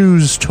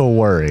 choose to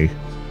worry.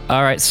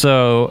 All right,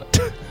 so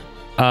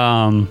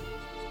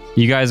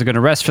you guys are going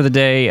to rest for the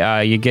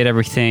day. You get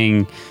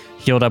everything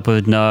healed up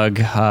with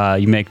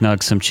Nug. You make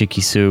Nug some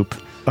chicky soup.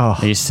 Oh.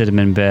 You sit him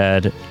in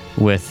bed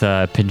with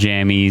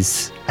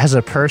pajamas As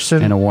a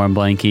person and a warm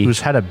blankie. who's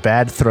had a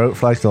bad throat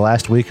for like the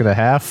last week and a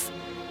half,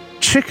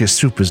 chicken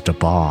soup is the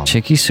bomb.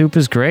 Chicky soup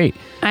is great.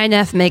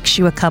 INF makes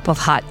you a cup of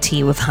hot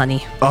tea with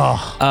honey.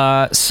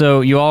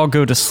 So you all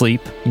go to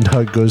sleep.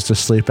 Nug goes to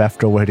sleep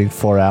after waiting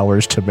 4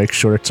 hours to make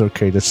sure it's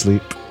okay to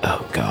sleep.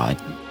 Oh, God.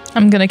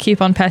 I'm going to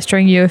keep on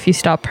pestering you if you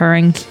stop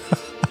purring.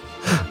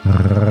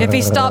 If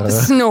he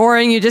stops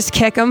snoring, you just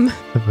kick him.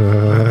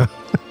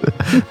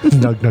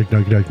 Nug, nug,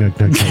 nug, nug, nug,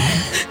 nug,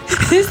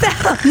 nug. Is that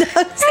how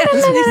Nug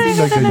sounds? Nug,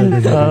 nug, nug,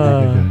 nug, nug,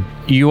 nug.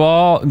 You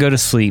all go to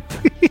sleep.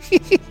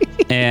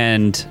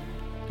 And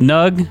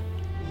Nug,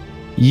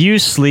 you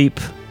sleep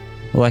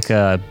like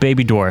a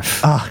baby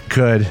dwarf. Ah,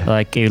 good.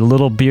 Like a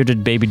little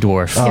bearded baby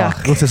dwarf.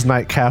 Yuck. With his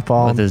nightcap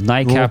on. With his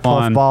nightcap little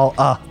puff on. ball.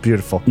 Ah,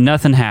 beautiful.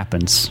 Nothing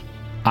happens.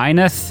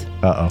 Ineth,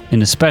 Uh-oh.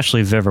 and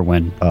especially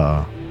Viverwin,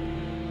 Uh-oh.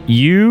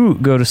 you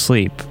go to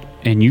sleep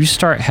and you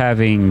start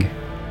having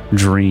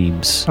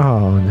dreams.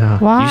 Oh, no.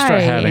 Why? You start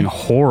having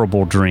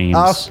horrible dreams.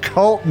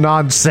 Occult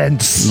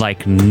nonsense.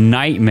 Like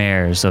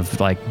nightmares of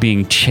like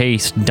being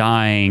chased,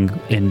 dying,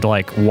 and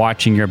like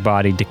watching your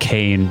body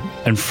decay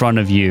in front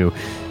of you.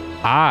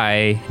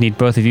 I need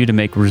both of you to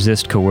make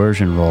resist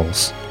coercion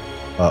rolls.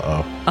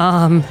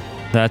 Uh-oh.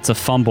 That's a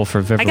fumble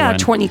for Viverwin. I got a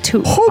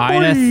 22.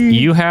 Ineth,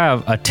 you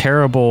have a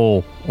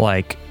terrible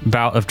like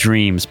bout of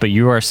dreams, but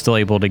you are still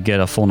able to get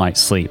a full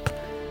night's sleep.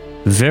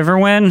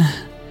 Viverwin,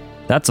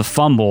 that's a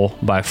fumble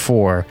by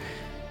 4.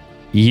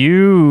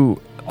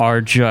 You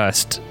are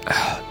just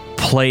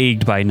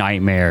plagued by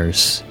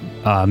nightmares.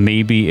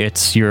 Maybe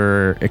it's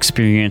your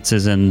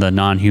experiences in the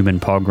non-human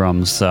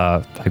pogroms,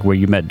 like where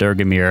you met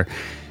Durgamir,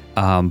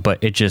 but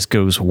it just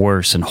goes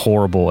worse and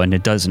horrible, and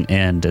it doesn't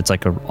end. It's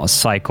like a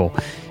cycle.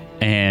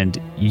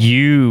 And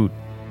you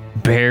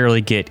barely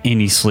get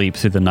any sleep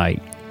through the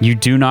night. You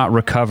do not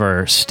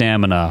recover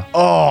stamina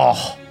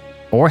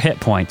or hit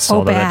points, Oh,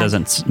 although that bad.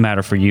 doesn't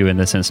matter for you in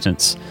this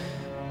instance,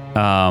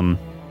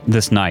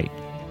 this night.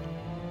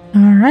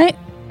 All right.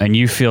 and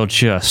you feel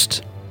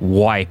just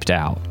wiped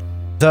out.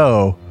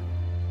 Though,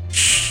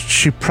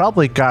 she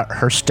probably got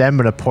her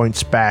stamina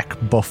points back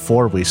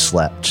before we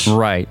slept.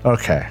 Right.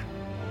 Okay.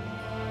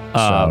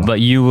 So- But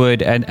you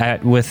would,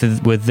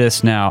 with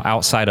this now,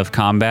 outside of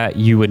combat,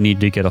 you would need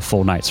to get a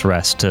full night's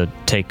rest to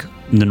take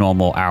the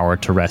normal hour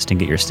to rest and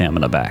get your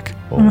stamina back.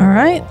 All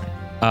right.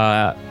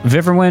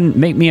 Viverwin,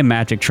 make me a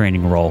magic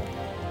training roll.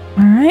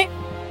 All right.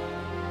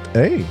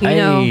 Hey.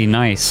 Hey,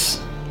 nice.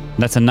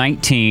 That's a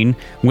 19.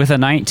 With a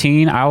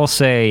 19, I will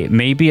say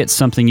maybe it's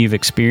something you've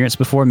experienced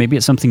before. Maybe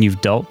it's something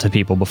you've dealt to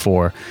people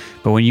before.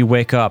 But when you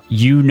wake up,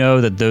 you know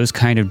that those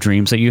kind of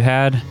dreams that you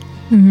had,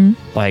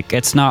 like,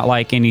 it's not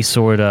like any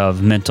sort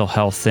of mental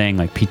health thing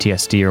like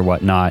PTSD or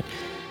whatnot.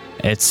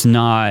 It's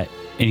not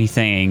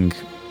anything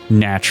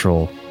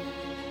natural.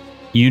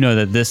 You know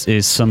that this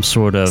is some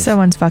sort of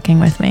Someone's fucking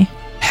with me.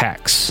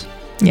 hex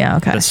Yeah,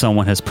 okay. that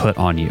someone has put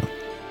on you.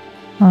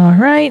 All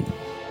right.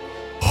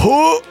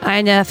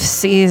 Inef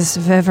sees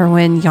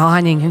Viverwin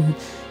yawning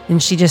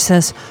and she just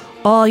says,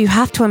 "Oh, you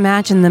have to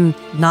imagine them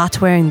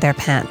not wearing their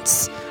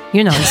pants.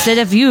 You know, instead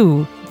of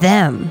you,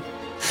 them."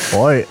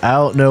 Boy, I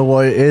don't know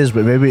what it is,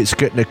 but maybe it's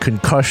getting a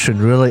concussion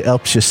really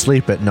helps you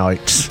sleep at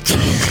night.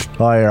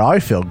 I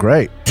feel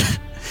great.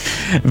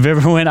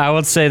 Viverwin, I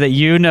would say that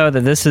you know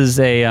that this is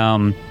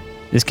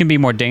this can be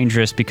more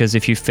dangerous because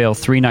if you fail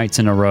 3 nights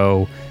in a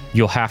row,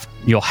 you'll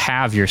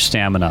have your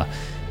stamina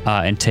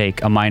and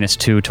take a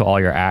 -2 to all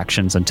your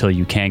actions until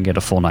you can get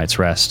a full night's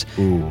rest.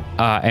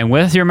 And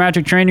with your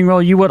magic training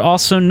roll, you would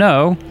also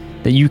know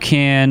that you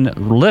can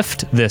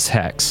lift this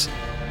hex.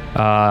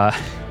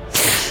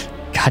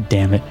 God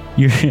damn it.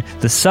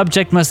 The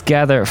subject must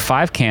gather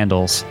 5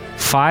 candles,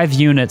 5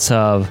 units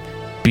of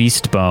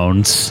beast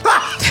bones,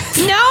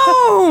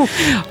 No!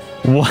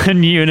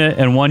 1 unit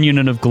and 1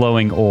 unit of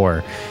glowing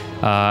ore.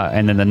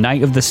 And then the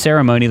night of the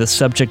ceremony, the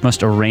subject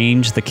must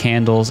arrange the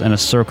candles in a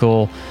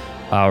circle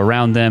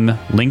around them,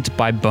 linked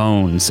by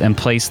bones, and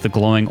place the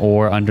glowing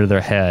ore under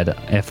their head.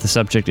 If the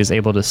subject is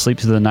able to sleep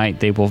through the night,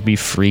 they will be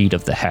freed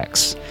of the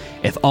hex.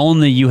 If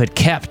only you had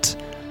kept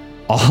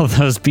all of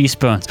those beast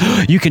bones.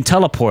 You can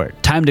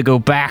teleport. Time to go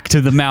back to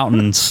the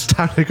mountains.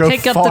 Time to go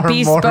Pick up the farm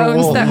beast more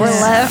bones that were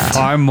wolves. left.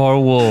 Farm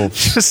more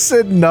wolves. Just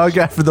send Nug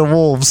after the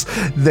wolves.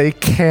 They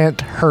can't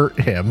hurt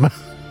him.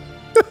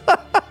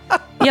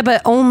 Yeah,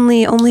 but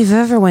only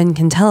Viverwin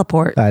can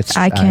teleport.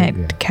 I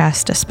can't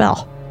cast a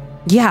spell.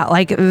 Yeah,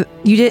 like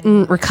you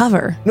didn't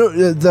recover. No,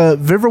 the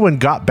Viverwin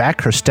got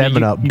back her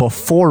stamina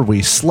before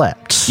we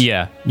slept.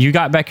 Yeah, you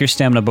got back your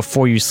stamina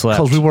before you slept.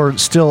 Because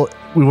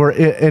we were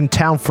in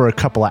town for a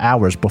couple of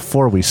hours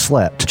before we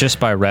slept. Just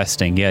by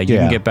resting. Yeah, you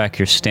Yeah. can get back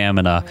your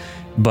stamina.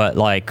 But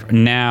like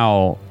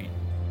now,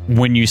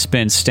 when you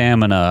spend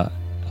stamina,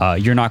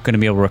 you're not going to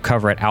be able to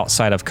recover it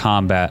outside of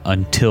combat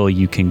until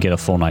you can get a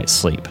full night's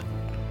sleep.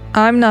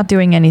 I'm not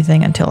doing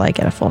anything until I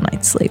get a full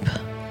night's sleep.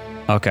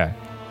 Okay.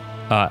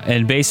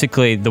 And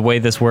basically, the way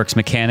this works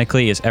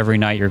mechanically is every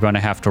night you're going to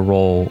have to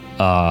roll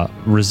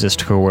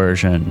resist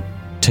coercion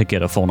to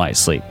get a full night's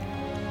sleep.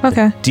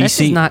 Okay.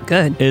 This is not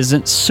good.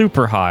 Isn't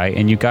super high,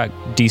 and you got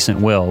decent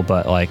will,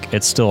 but like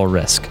it's still a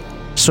risk.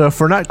 So if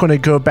we're not going to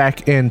go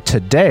back in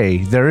today,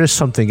 there is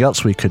something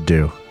else we could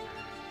do.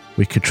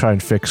 We could try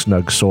and fix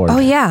Nug's sword. Oh,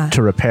 yeah.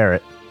 To repair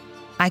it.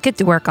 I could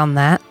work on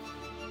that.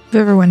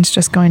 Viverwin's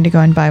just going to go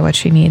and buy what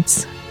she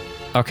needs.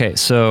 Okay,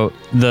 so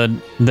the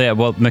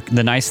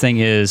nice thing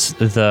is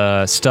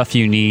the stuff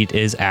you need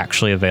is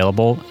actually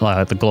available.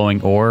 The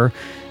glowing ore.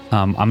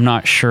 I'm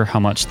not sure how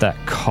much that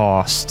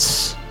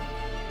costs.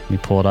 Let me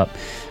pull it up.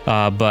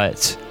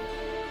 But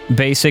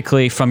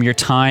basically, from your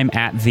time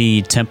at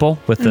the temple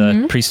with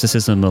the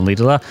priestesses and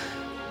Melitala,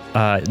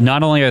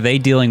 not only are they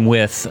dealing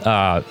with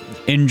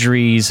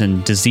injuries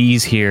and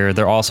disease here,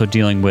 they're also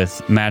dealing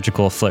with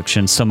magical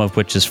affliction, some of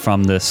which is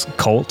from this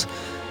cult.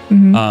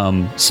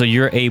 So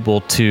you're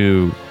able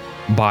to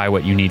buy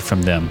what you need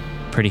from them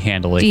pretty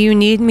handily. Do you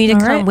need me to All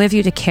come right. with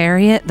you to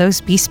carry it?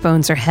 Those beast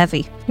bones are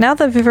heavy. Now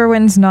that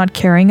Viverwin's not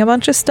carrying a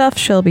bunch of stuff,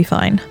 she'll be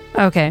fine.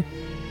 Okay.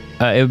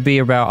 It would be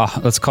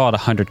about, let's call it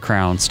 100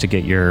 crowns to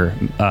get your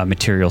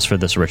materials for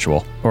this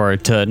ritual. Or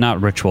to,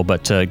 not ritual,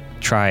 but to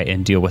try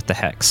and deal with the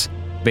hex.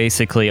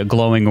 Basically, a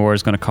glowing ore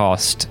is going to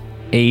cost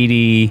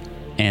 80,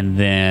 and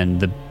then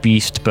the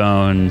beast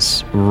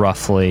bones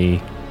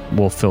roughly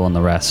will fill in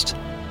the rest.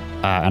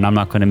 And I'm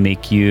not going to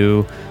make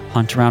you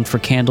hunt around for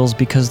candles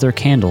because they're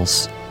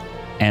candles.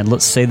 And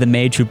let's say the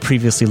mage who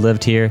previously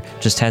lived here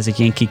just has a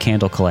Yankee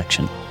candle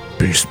collection.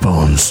 Beast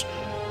bones.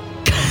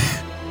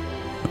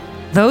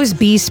 Those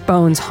beast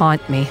bones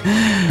haunt me.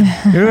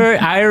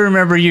 I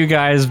remember you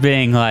guys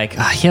being like,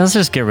 yeah, let's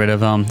just get rid of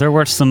them. They're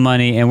worth some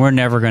money and we're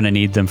never going to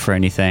need them for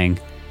anything.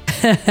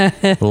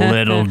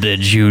 Little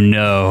did you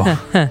know.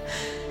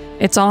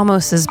 It's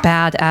almost as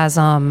bad as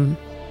rope.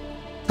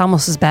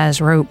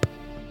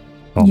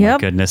 Oh my Yep.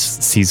 goodness,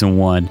 season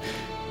 1.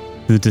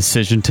 The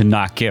decision to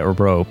not get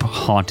rope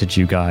haunted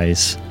you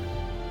guys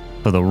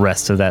for the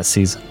rest of that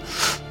season.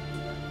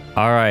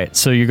 All right,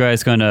 so you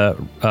guys going to,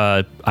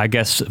 I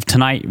guess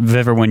tonight,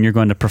 Viverwin, you're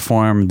going to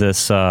perform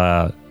this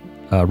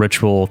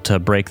ritual to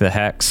break the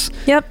hex.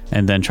 Yep.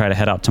 And then try to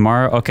head out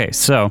tomorrow. Okay,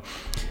 so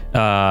is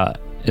there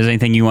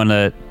anything you want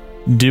to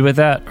do with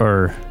that,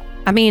 or?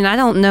 I mean, I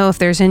don't know if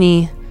there's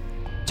any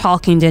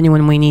talking to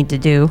anyone we need to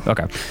do.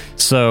 Okay.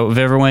 So,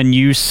 Viverwin,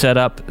 you set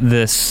up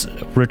this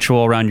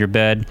ritual around your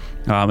bed.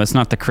 It's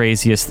not the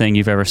craziest thing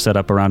you've ever set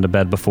up around a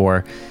bed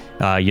before.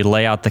 You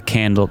lay out the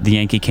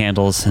Yankee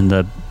candles and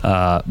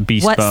the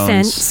beast What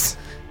bones. sense?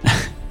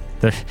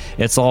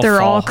 It's all They're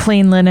fall. all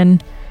clean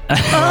linen.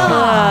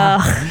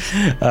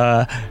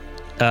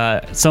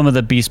 Some of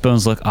the beast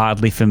bones look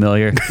oddly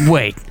familiar.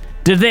 Wait,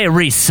 did they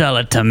resell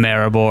it to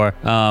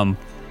Maribor?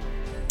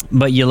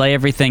 But you lay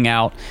everything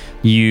out,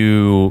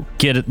 you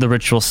get the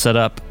ritual set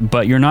up,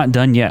 but you're not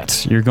done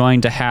yet. You're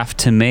going to have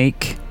to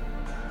make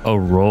a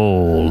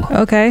roll.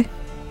 Okay.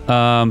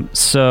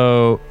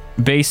 So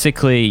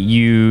basically,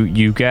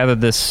 you gather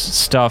this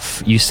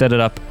stuff, you set it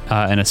up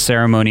in a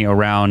ceremony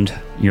around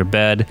your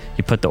bed,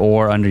 you put the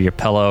ore under your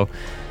pillow,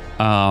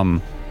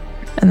 And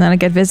then I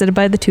get visited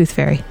by the Tooth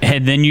Fairy.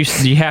 and then you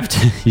have to...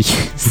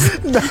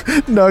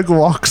 Nug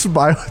walks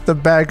by with a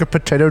bag of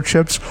potato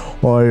chips.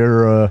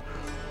 Or,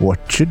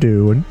 what you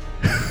doing?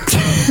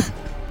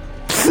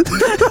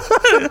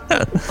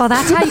 Well,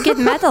 that's how you get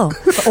metal.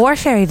 The Ore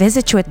Fairy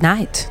visits you at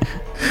night.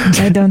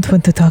 I don't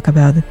want to talk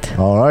about it.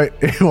 All right.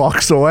 He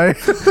walks away.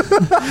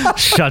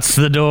 shuts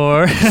the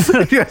door.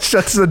 Yeah,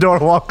 shuts the door,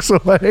 walks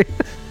away.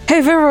 Hey,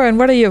 everyone,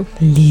 what are you?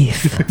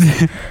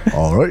 Leave.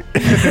 All right.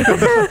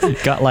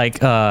 Got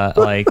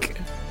like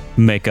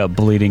makeup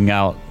bleeding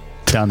out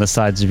down the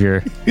sides of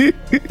your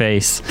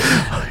face.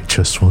 I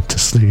just want to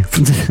sleep.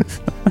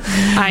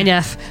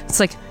 Einef. It's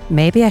like,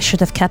 maybe I should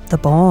have kept the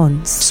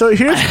bones. So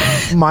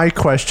here's my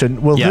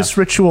question. Will Yeah. this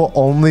ritual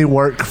only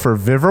work for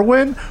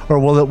Viverwin, or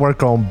will it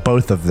work on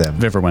both of them?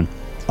 Viverwin.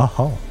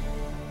 Oh.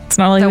 It's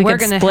not like So we we're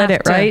can gonna split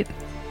have it, to-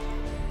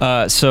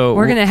 right? So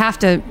We're going to have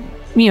to,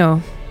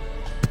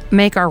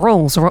 make our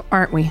rolls,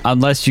 aren't we?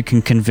 unless you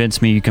can convince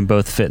me you can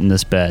both fit in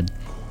this bed.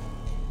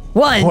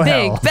 One Well.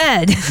 big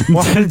bed.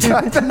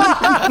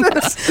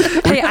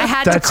 Hey, I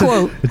had to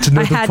quote. It's I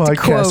another had to podcast.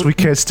 quote. We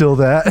can't steal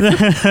that.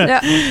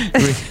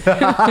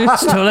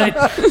 It's too late.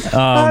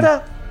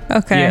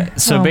 Okay. Yeah.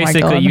 So Oh my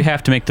basically, God. you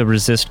have to make the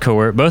resist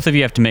coercion. Both of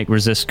you have to make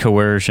resist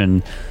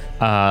coercion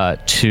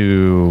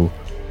to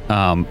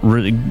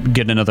really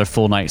get another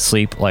full night's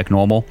sleep like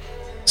normal.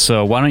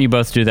 So why don't you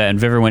both do that? And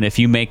Viverwin, if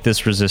you make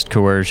this resist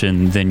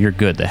coercion, then you're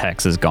good. The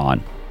hex is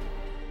gone.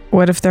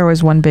 What if there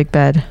was one big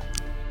bed?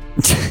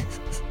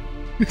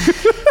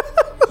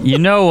 You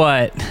know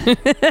what?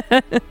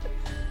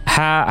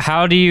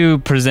 How do you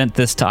present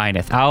this to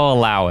Einith? I'll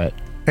allow it.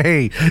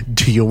 Hey,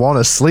 do you want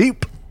to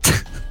sleep?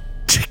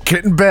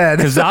 Get in bed.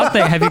 Because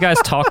have you guys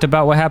talked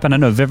about what happened? I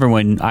know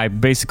Viverwin, I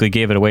basically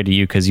gave it away to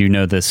you because you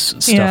know this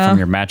stuff Yeah. from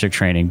your magic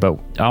training, but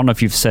I don't know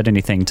if you've said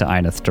anything to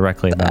Einith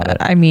directly about it.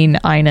 I mean,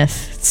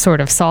 Einith sort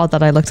of saw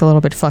that I looked a little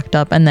bit fucked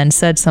up and then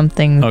said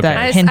something Okay.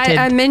 that hinted.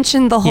 I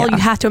mentioned the whole, Yeah.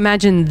 you have to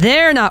imagine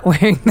they're not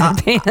wearing their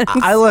pants.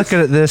 I look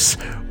at this.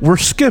 We're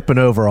skipping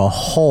over a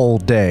whole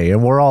day,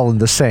 and we're all in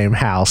the same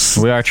house.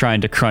 We are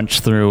trying to crunch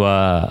through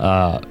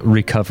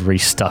recovery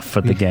stuff for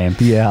the game.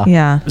 Yeah.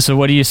 yeah. So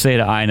what do you say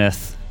to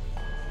Einith?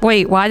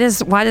 Wait, why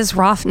does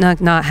Rofnug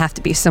not have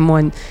to be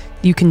someone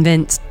you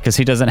convinced? Because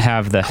he doesn't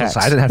have the hex. So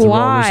I didn't have to roll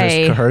Why?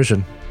 resist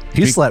coercion.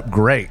 He slept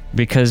great.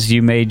 Because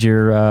you made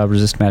your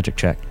resist magic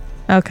check.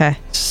 Okay.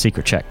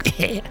 Secret check.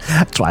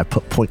 That's why I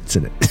put points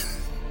in it.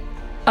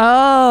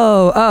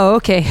 Oh,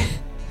 okay.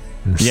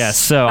 Yes,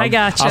 so I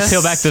gotcha. I'll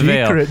peel back the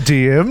veil. Secret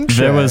DM check.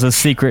 There was a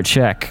secret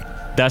check.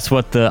 That's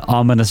what the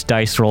ominous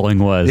dice rolling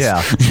was.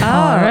 Yeah.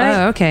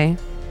 Oh, okay.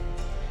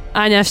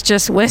 Einef's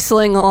just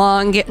whistling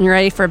along, getting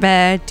ready for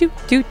bed. Doo,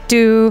 doo,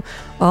 doo.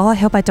 Oh, I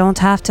hope I don't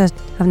have to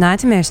have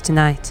nightmares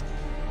tonight.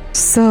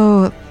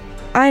 So,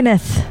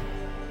 Einith,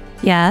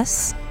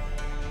 Yes?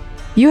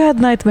 you had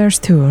nightmares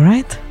too,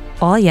 right?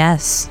 Oh,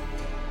 yes.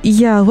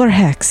 Yeah, we're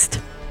hexed.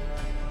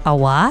 A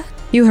what?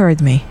 You heard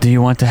me. Do you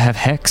want to have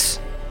hex?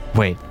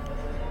 Wait.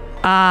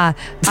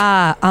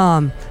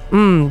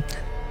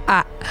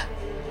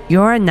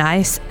 You're a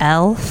nice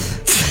elf.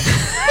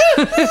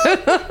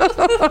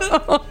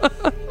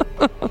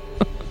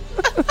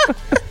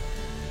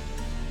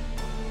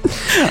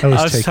 I was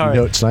I'm taking sorry.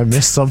 notes and I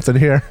missed something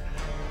here.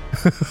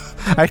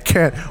 I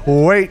can't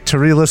wait to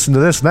re-listen to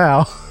this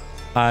now.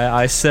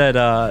 I said,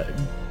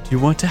 do you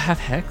want to have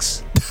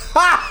hex?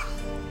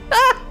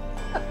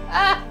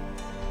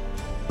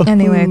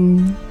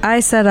 Anyway, I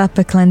set up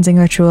a cleansing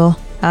ritual.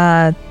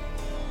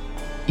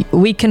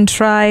 We can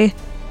try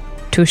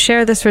to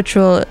share this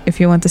ritual if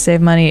you want to save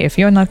money. If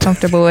you're not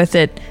comfortable with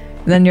it,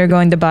 then you're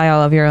going to buy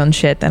all of your own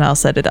shit and I'll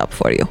set it up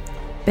for you.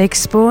 Big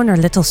spoon or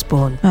little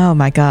spoon? Oh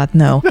my God,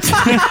 no.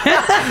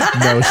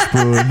 No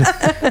spoon.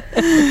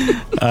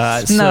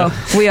 No,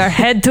 we are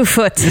head to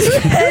foot.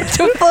 Head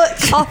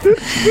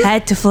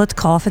to foot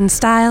coffin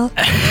style.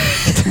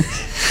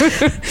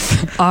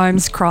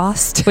 Arms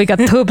crossed. We got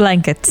 2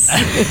 blankets.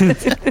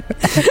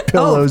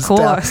 Pillows, of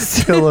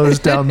course. pillows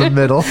down the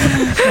middle.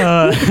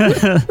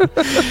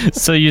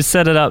 So you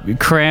set it up,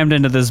 crammed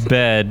into this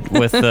bed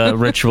with the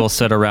ritual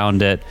set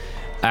around it.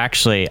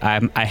 Actually,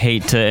 I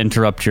hate to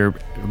interrupt your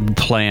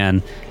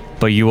plan,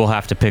 but you will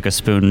have to pick a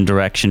spoon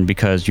direction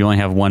because you only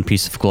have one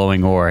piece of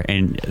glowing ore,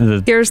 and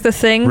the Here's the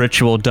thing.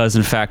 ritual does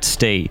in fact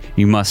state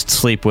you must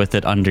sleep with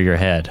it under your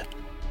head.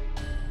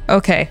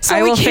 Okay, So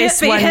I we will can't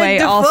face be one head way,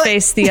 to I'll foot.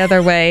 face the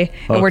other way,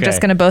 and we're Okay.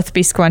 just going to both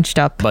be scrunched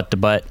up. Butt to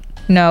butt.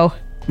 No.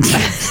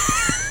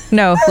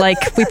 No, like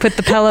we put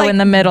the pillow in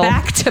the middle.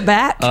 Back to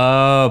back.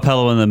 Oh,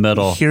 pillow in the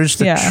middle. Here's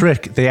the Yeah.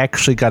 trick. They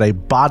actually got a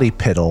body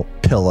pillow.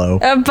 A body Piddle.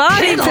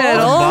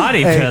 piddle.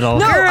 Body Hey. piddle.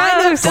 no, I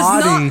does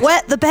Body not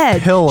wet the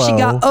bed. pillow. She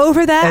got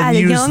over that and at a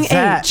use young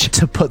that age.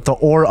 to put the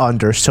ore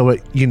under, so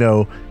it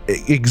It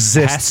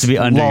exists. has to be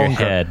under longer. your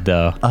head,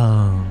 though.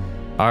 Oh.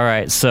 All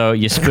right, so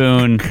you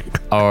spoon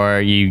or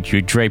you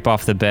drape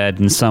off the bed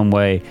in some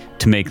way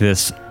to make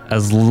this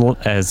as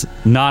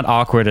not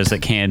awkward as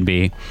it can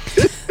be.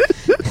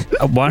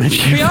 Why don't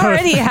you? We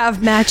already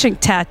have matching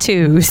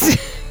tattoos.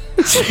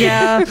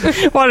 Yeah.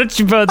 Why don't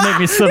you both make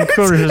me some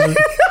coercion?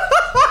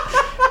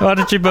 Why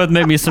don't you both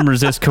make me some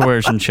resist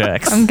coercion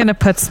checks? I'm going to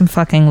put some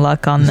fucking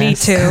luck on Me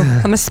this. too.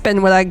 I'm gonna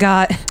spend what I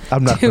got.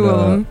 I'm not to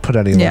going 'em. to put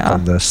any luck Yeah.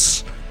 on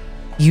this.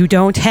 You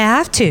don't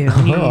have to.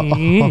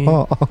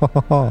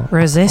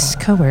 Resist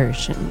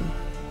coercion.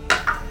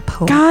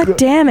 God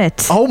damn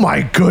it. Oh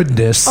my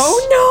goodness.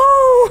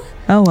 Oh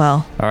Oh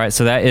well. All right,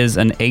 so that is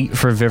an 8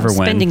 for no!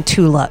 Viverwin. Spending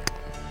 2 luck.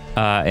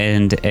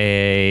 And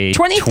a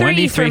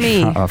 23 for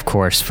me. of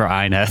course, for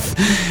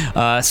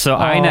Ineth. So Oh.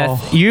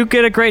 Ineth, you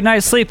get a great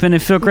night's sleep and it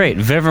feel great.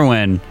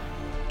 Viverwin,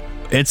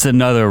 it's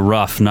another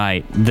rough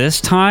night. This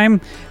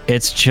time,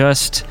 it's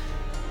just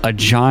a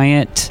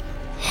giant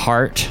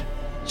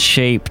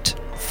heart-shaped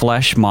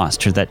flesh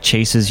monster that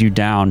chases you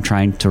down,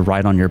 trying to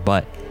ride on your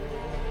butt,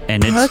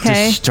 and it's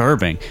Okay.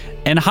 disturbing.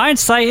 In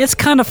hindsight, it's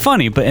kind of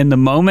funny, but in the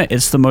moment,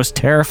 it's the most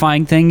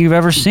terrifying thing you've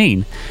ever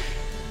seen.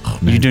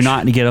 You do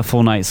not get a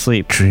full night's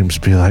sleep. Dreams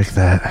be like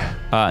that.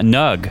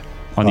 Nug,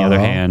 on the other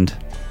Uh-huh. hand,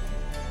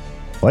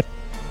 What?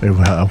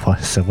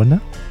 What? So what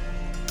now?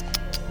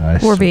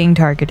 We're being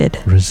targeted.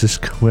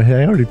 Resist. Wait,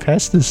 I already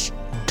passed this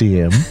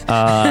DM.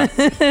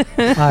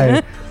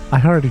 I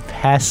already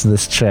passed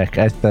this check.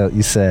 I thought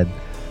you said.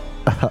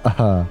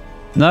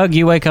 Nug,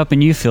 you wake up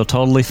and you feel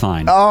totally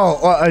fine. Oh,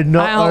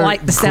 no, I don't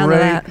like the sound of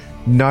that.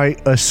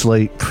 Night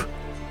asleep.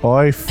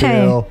 I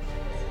feel.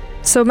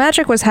 So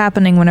magic was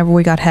happening whenever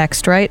we got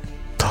hexed, right?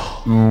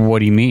 What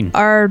do you mean?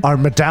 Our Our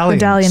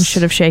medallions. medallion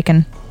should have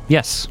shaken.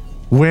 Yes,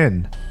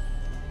 When?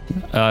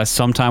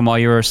 sometime while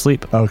you were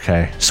asleep.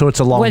 Okay, so it's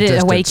a long Would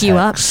distance it wake you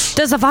up? hex.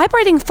 Does a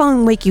vibrating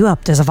phone wake you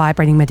up? Does a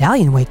vibrating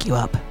medallion wake you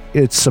up?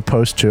 It's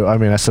supposed to. I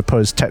mean, I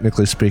suppose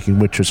technically speaking,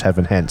 witchers have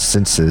enhanced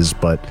senses,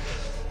 but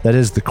that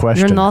is the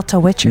question. You're not a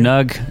witcher.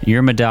 Nug,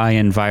 your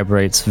medallion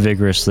vibrates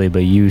vigorously,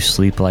 but you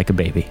sleep like a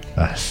baby.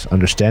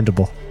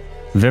 Understandable.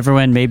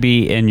 Viverwin,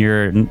 maybe in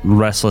your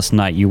restless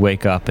night, you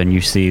wake up and you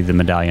see the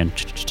medallion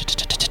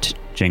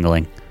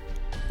jingling.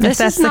 This If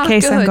that's is the not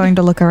case, I'm good. going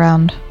to look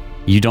around.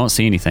 You don't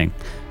see anything.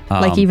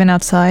 Like even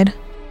outside.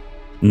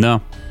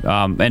 No.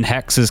 And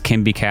hexes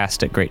can be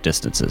cast at great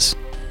distances.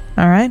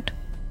 All right.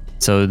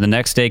 So the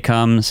next day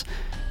comes.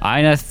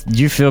 Ineth,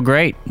 you feel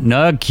great.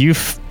 Nug, you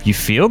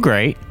feel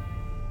great.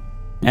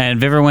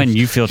 And Viverwin,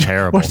 you feel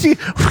terrible. What do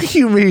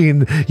you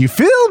mean? You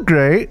feel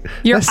great?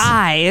 Your That's-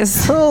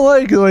 eyes. I don't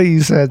like the way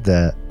you said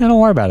that. No, don't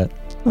worry about it.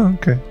 Oh,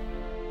 okay.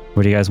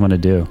 What do you guys want to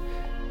do?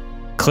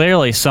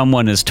 Clearly,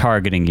 someone is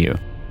targeting you.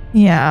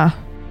 Yeah.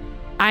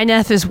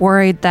 Ineth is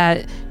worried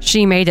that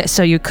she made it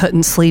so you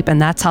couldn't sleep, and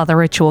that's how the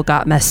ritual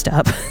got messed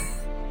up.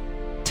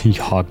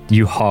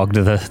 You hogged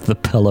the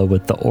pillow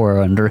with the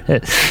aura under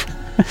it.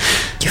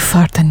 You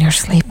fart in your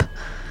sleep.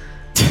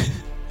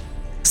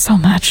 So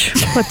much.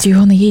 What, do you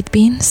only eat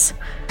beans?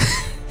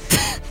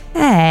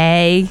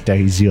 Hey.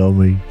 Daisy on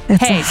me.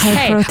 It's Hey, a high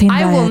hey, protein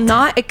I will diet.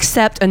 not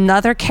accept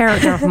another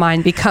character of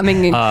mine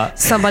becoming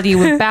somebody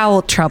with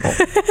bowel trouble.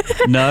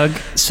 Nug,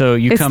 so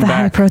you It's come the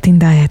high back. protein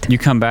diet. You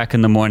come back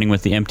in the morning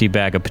with the empty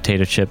bag of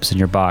potato chips in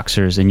your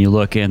boxers, and you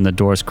look in, the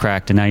door's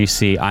cracked, and now you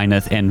see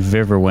Ineth and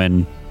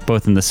Viverwin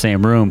both in the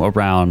same room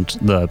around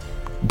the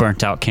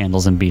burnt out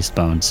candles and beast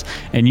bones.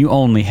 And you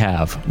only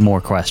have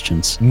more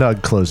questions.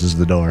 Nug closes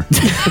the door.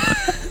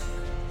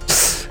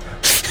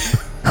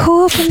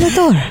 Who opened the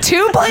door?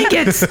 2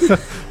 blankets.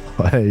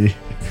 Why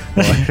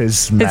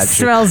is It magic?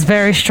 smells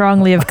very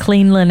strongly of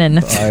clean linen.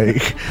 I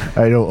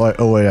don't like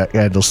the way that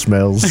candle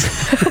smells.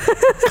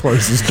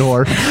 Closes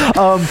door.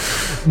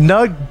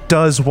 Nug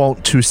does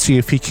want to see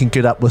if he can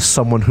get up with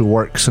someone who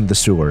works in the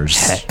sewers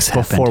Hex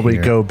before happened we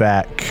here. go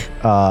back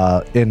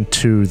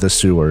into the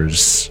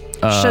sewers.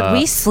 Should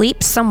we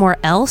sleep somewhere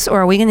else, or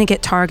are we going to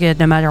get targeted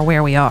no matter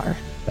where we are?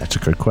 That's a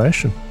good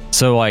question.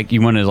 So, like,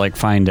 you want to like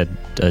find a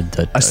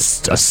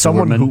Someone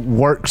sewerman? who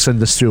works in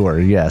the sewer.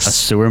 Yes. A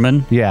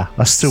sewerman? Yeah,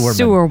 a sewerman.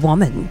 Sewer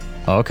woman.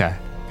 Oh, okay.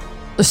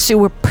 A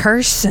sewer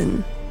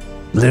person.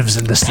 lives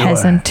in the sewer.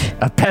 Peasant.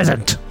 A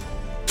peasant.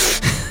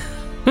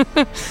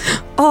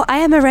 Oh, I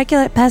am a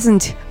regular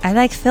peasant. I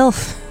like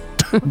filth.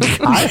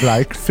 I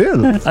like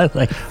filth. I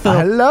like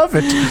I love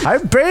it. I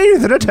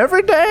bathe in it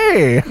every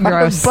day.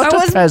 Gross. But I a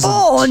was peasant.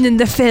 born in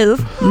the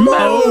filth,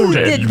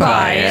 molded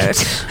by it.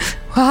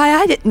 Why,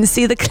 I didn't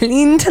see the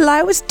clean till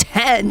I was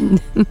 10.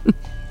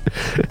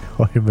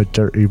 I'm a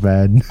dirty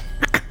man.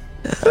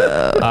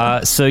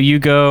 So you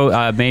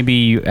go. Maybe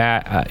you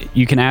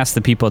can ask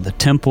the people at the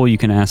temple. You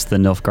can ask the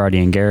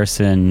Nilfgaardian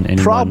garrison.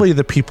 Anyone. Probably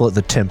the people at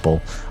the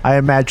temple. I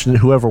imagine that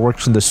whoever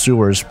works in the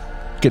sewers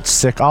gets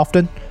sick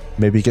often.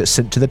 Maybe gets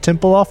sent to the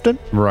temple often.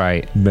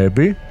 Right.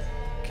 Maybe.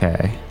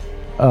 Okay.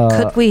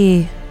 Could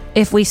we,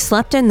 if we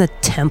slept in the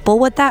temple,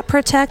 would that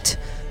protect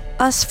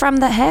us from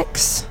the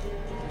hex?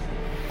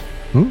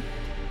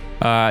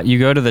 You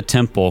go to the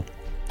temple,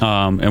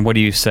 and what do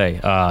you say?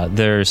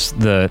 There's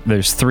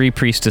 3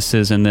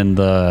 priestesses, and then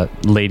the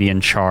lady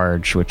in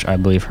charge, which I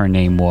believe her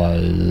name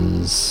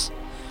was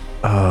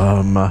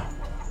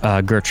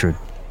Gertrude.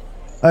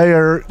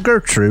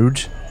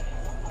 Gertrude,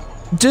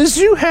 does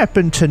you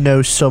happen to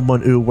know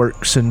someone who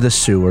works in the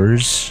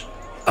sewers?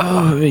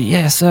 Oh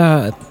yes.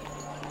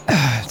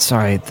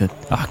 Sorry, the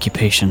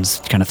occupation's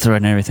kind of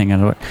throwing everything out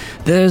of the way.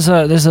 There's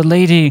a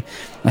lady.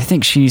 I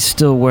think she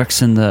still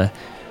works in the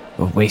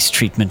waste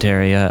treatment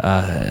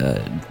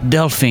area.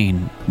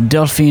 Delphine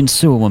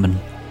Sewer Woman.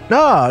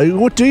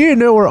 What do you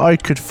know where I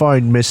could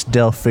find Miss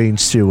Delphine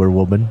Sewer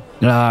Woman?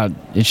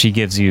 She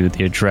gives you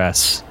the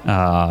address.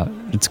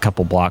 It's a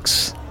couple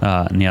blocks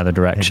in the other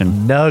direction.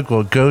 Nug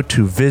will go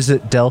to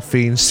visit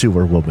Delphine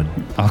Sewer Woman.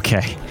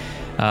 Okay.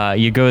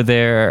 You go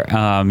there,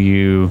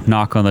 you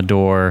knock on the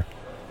door,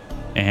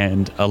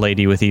 and a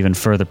lady with even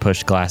further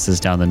pushed glasses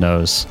down the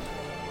nose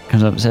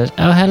comes up and says,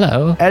 "Oh,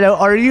 hello." Hello,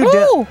 are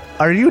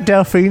you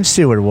Delphine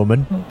Sewer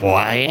Woman?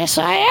 Why, yes,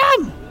 I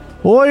am.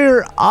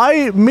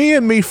 Well, me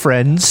and me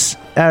friends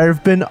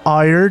have been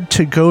hired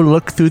to go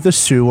look through the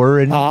sewer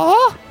and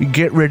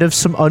get rid of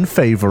some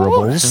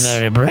unfavorables.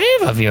 Very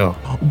brave of you.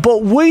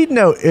 But we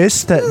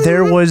noticed that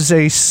there was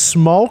a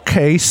small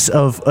case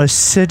of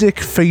acidic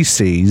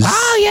feces.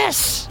 Oh,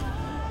 yes.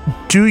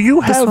 Do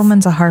you This have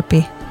woman's a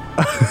harpy.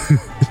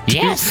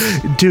 Yes.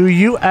 Do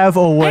you have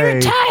a way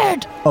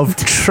Retired. of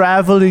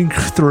traveling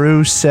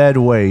through said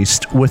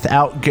waste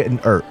without getting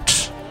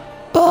hurt?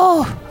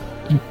 Oh,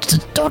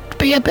 don't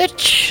be a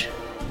bitch.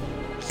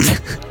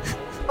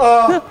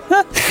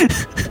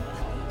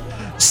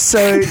 So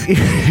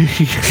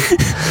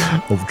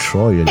I'm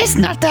trying. It's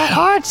not that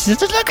hard.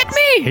 Just look at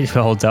me. She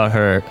holds out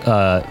her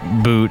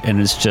boot, and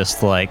it's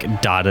just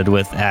like dotted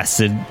with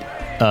acid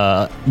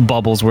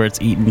bubbles where it's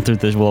eaten through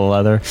the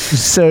leather.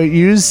 So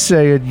you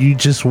saying you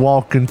just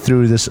walking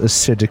through this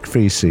acidic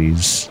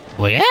feces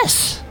Well,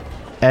 yes.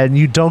 and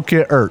you don't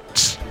get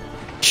hurt?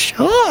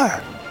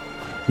 Sure.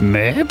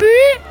 Maybe.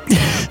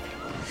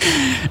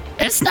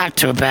 It's not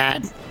too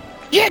bad.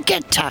 You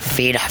get tough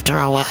feet after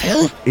a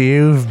while.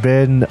 You've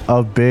been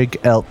a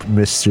big help,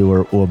 Miss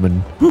Sewer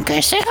Woman.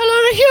 Okay, say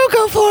hello to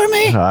Hugo for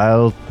me.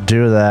 I'll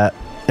do that.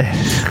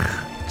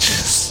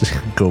 Just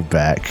go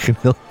back.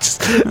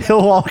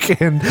 He'll walk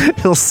in.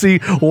 He'll see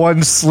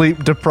one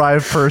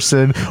sleep-deprived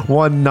person,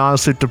 one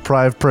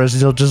non-sleep-deprived person.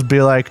 He'll just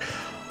be like,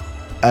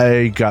 I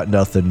ain't got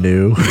nothing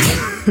new.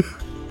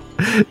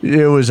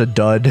 It was a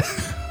dud.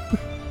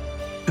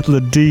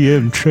 The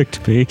DM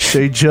tricked me.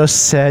 They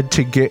just said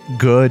to get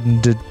good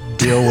and to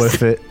deal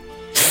with it.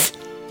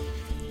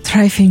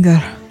 Try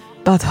finger,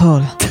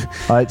 butthole.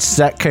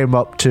 That came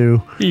up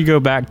too. You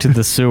go back to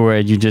the sewer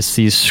and you just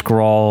see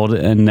scrawled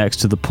and next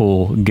to the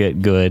pool,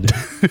 "Get good."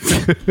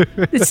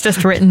 It's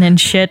just written in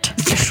shit.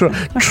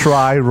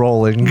 Try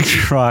rolling.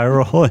 Try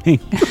rolling.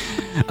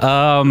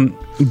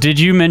 Did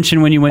you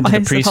mention when you went to Why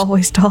the is it priest?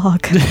 always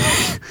dog?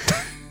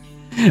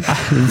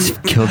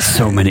 Killed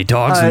so many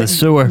dogs in the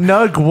sewer.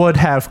 Nug would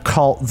have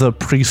caught the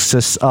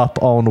priestess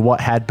up on what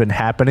had been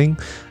happening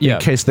Yeah.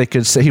 in case they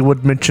could say. He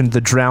would mention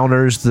the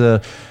drowners,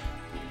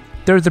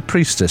 they're the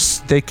priestess.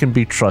 They can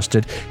be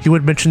trusted. He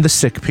would mention the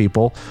sick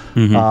people.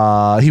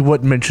 Mm-hmm. He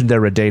wouldn't mention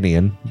they're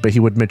Redanian, but he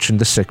would mention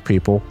the sick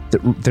people.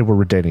 They were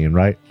Redanian,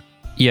 right?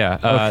 Yeah,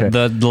 Okay.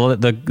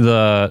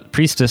 the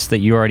priestess that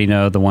you already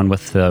know, the one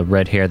with the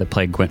red hair that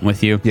played Gwent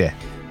with you. Yeah.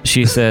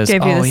 She says,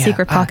 Gave you "Oh, the yeah,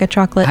 secret pocket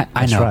chocolate. I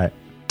That's know." right.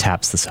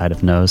 Taps the side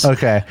of nose.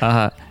 Okay.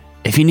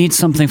 If you need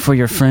something for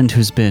your friend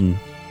who's been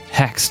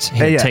hexed,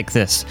 here, Yeah. take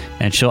this,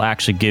 and she'll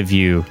actually give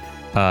you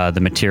the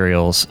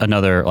materials.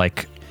 Another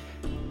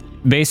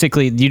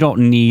basically, you don't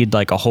need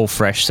like a whole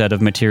fresh set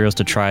of materials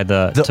to try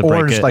to The ore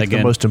break is it like again.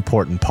 the most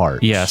important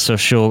part. Yeah, so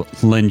she'll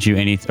lend you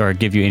or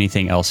give you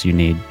anything else you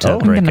need to I'm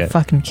break gonna it.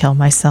 fucking kill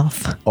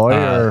myself.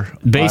 Or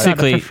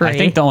Basically, for I free.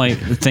 think the only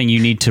thing you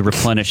need to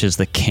replenish is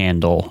the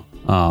candle.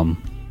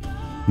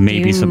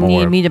 Maybe you some need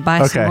more. me to buy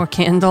Okay. some more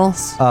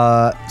candles?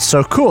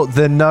 so cool.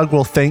 Then Nug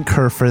will thank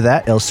her for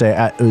that. He'll say,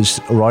 "It was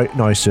right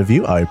nice of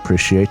you. I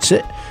appreciate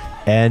it."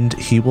 And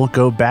he will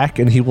go back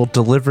and he will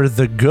deliver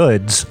the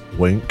goods,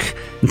 wink,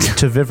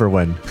 to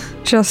Viverwin?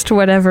 Just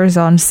whatever's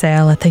on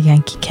sale at the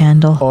Yankee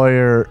Candle.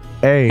 Or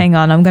A, Hang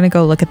on, I'm going to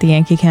go look at the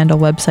Yankee Candle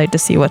website to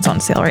see what's on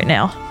sale right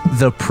now.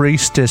 the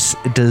priestess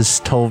does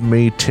told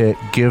me to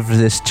give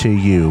this to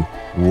you.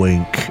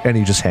 Wink. And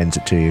he just hands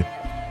it to you.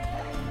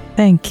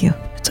 Thank you.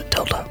 It's a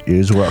dildo. You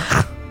as well.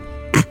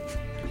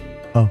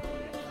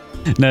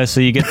 No, so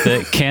you get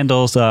the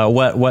candles.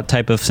 What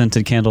type of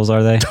scented candles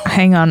are they?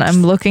 Hang on,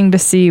 I'm looking to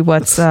see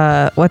what's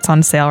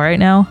on sale right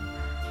now.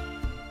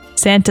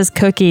 Santa's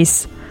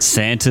cookies.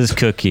 Santa's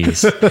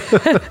cookies.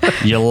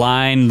 You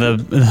line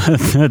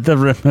the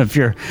rim of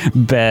your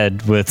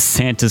bed with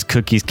Santa's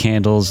cookies,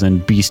 candles,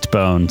 and beast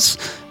bones.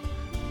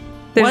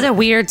 What a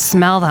weird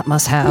smell that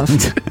must have.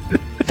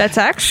 That's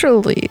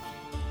actually...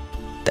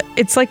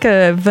 It's like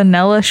a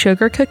vanilla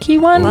sugar cookie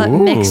one. But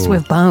Ooh. mixed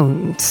with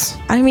bones.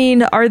 I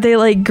mean, are they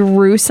like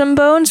gruesome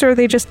bones or are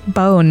they just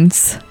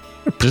bones?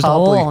 Just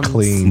Probably Bones.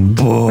 clean.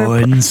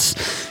 bones.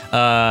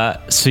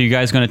 So you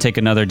guys going to take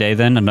another day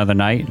then, another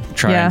night,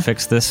 try Yeah. and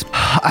fix this?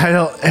 I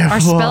don't. Our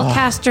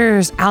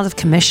spellcaster's out of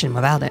commission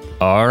without it.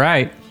 All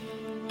right.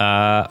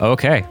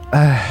 Okay.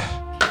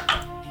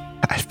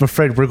 I'm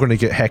afraid we're going to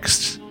get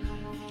hexed.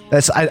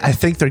 I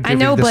think they're giving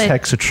know, this but-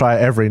 hex a try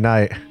every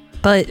night.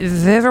 But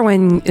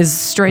Viverwin is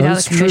straight out of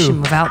That's commission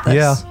true. without this.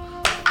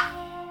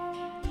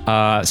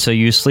 Yeah. So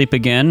you sleep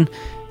again.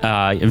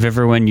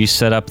 Viverwin, you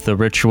set up the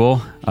ritual.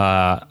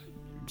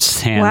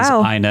 Sans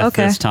Wow, Ineth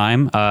okay. this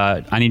time.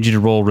 I need you to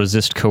roll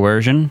resist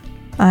coercion.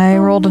 I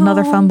rolled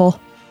another fumble.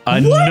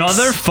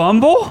 Another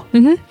fumble?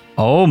 Mm-hmm.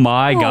 Oh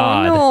my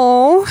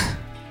god.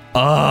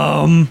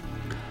 No.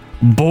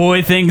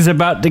 Boy, things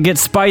about to get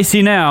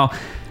spicy now.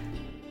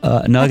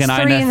 Nug That's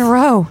and 3 in a Ineth,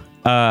 row.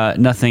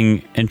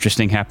 nothing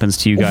interesting happens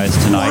to you guys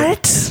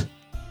tonight.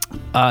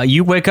 What?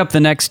 You wake up the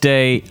next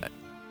day,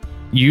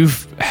 you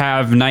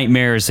have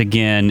nightmares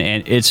again,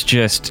 and it's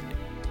just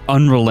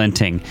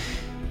unrelenting.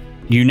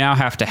 You now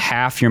have to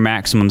half your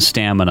maximum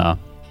stamina.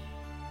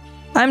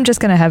 I'm just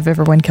gonna have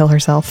Viverwin kill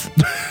herself.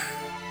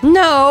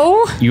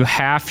 No. You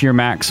half your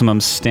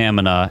maximum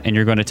stamina, and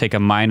you're going to take a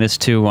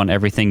 -2 on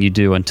everything you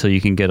do until you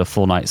can get a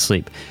full night's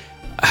sleep.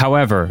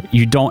 However,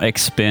 you don't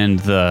expend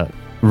the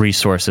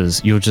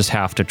resources. You'll just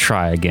have to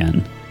try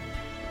again.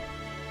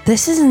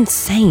 This is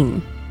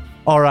insane.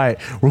 All right,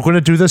 we're going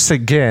to do this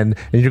again,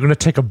 and you're going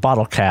to take a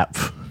bottle cap.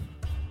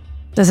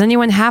 Does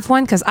anyone have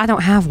one? Because I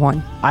don't have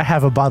one. I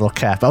have a bottle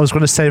cap. I was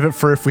going to save it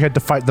for if we had to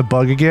fight the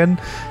bug again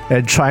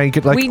and try and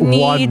get like We need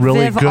one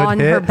really Viv good on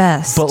hit. her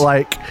best. But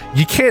like,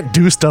 you can't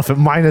do stuff at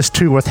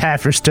 -2 with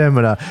half your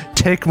stamina.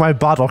 Take my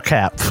bottle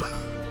cap.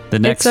 The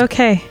next. It's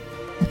okay.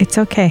 It's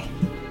okay.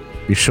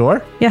 You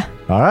sure? Yeah.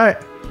 All right.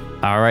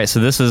 All right, so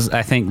this is,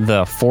 I think,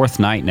 the 4th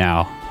night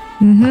now.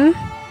 Mm-hmm.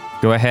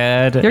 Go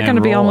ahead. You're going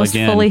to be almost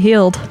fully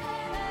healed.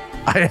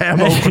 I am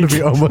going to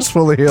be almost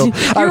fully healed.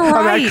 I'm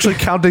right. actually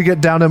counting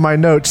it down in my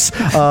notes.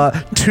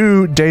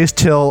 2 days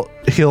till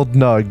healed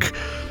Nug.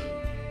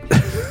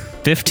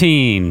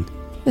 15.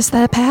 Is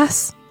that a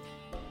pass?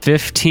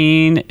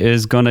 15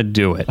 is going to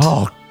do it.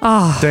 Oh,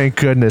 Oh, thank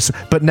goodness.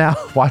 But now,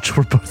 watch,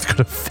 we're both going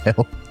to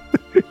fail.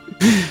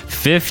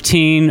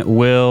 15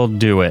 will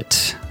do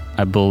it,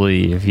 I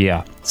believe.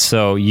 Yeah.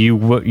 So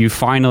you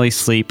finally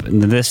sleep.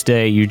 And this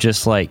day, you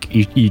just like,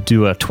 you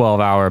do a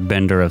 12-hour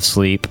bender of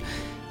sleep.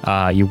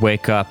 You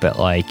wake up at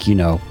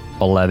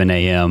 11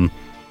 a.m.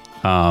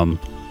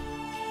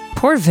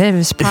 poor Viv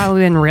has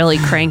probably been really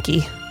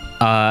cranky.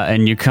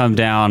 And you come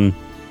down,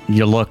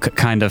 you look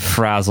kind of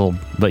frazzled,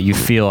 but you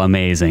feel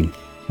amazing.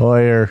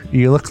 Lawyer,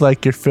 you look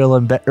like you're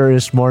feeling better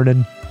this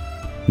morning.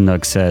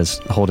 Nug says,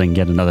 holding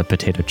yet another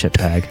potato chip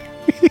bag.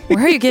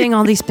 Where are you getting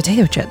all these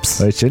potato chips?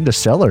 It's in the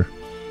cellar.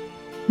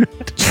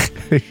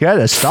 Yeah,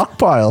 the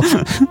stockpile.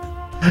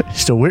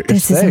 It's the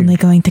weirdest thing.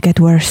 going to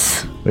get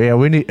worse. Yeah,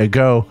 we need to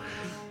go.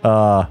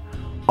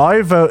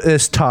 I vote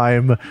this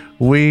time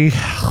we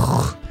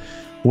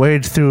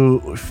wade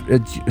through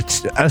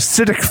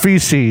acidic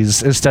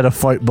feces instead of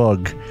fight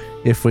bug,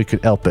 if we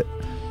could help it.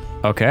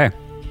 Okay.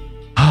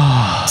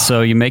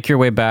 So you make your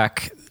way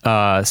back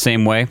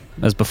same way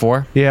as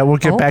before. Yeah, we'll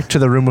get Oh. back to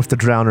the room with the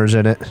drowners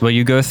in it. Well,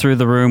 you go through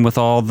the room with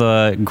all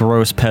the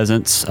gross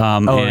peasants,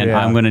 and yeah.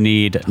 I'm going to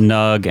need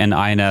Nug and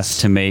Ineth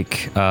to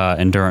make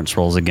endurance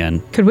rolls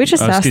again. Could we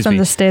just Oh, ask excuse them me.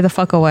 to stay the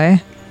fuck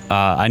away?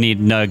 I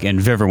need Nug and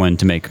Viverwin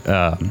to make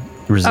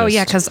resist. Oh,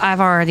 yeah, because I've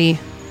already...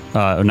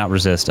 not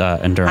resist,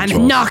 endurance I'm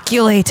rolls.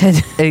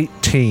 inoculated.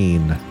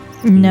 18.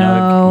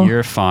 No. Nug,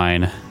 you're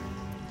fine.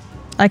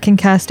 I can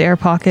cast Air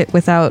Pocket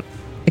without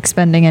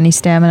expending any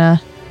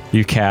stamina.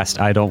 You cast,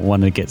 I don't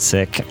want to get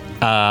sick.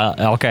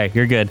 Okay,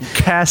 you're good.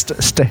 Cast,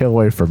 stay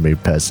away from me,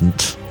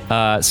 peasant.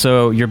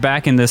 So you're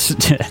back in this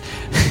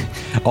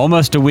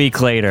almost a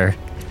week later.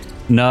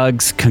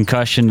 Nug's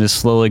concussion is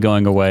slowly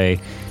going away.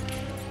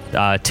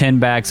 10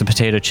 bags of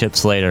potato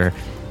chips later,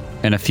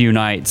 in a few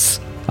nights.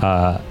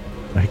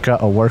 I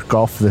gotta work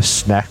off this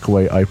snack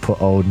weight I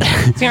put on.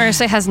 I was going to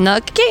say, has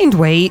Nug gained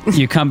weight?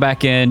 You come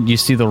back in, you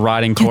see the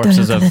rotting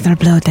corpses of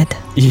bloated.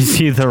 you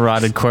see the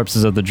rotted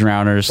corpses of the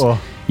drowners.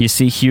 Oh. You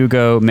see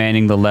Hugo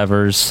manning the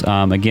levers.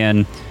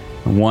 Again,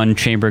 One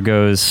chamber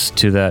goes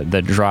to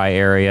the dry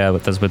area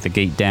with the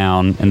gate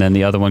down, and then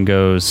the other one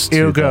goes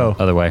to Hugo.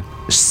 the other way.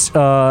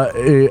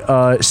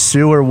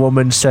 Sewer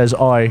woman says,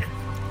 "Oi."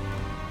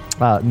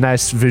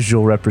 Nice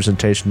visual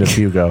representation of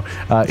Hugo.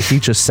 He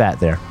just sat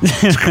there.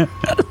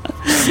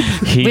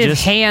 With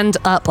hand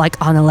up like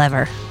on a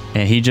lever.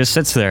 And he just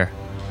sits there.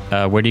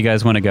 Where do you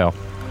guys want to go?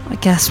 I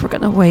guess we're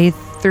going to wade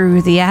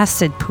through the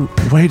acid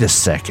poop. Wait a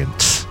second.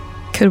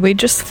 Could we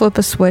just flip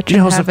a switch You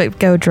know, I and was have it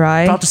go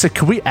dry? About to say,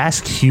 could we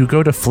ask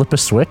Hugo to flip a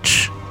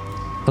switch?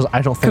 'Cause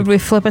I don't think. Could we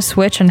flip a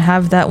switch and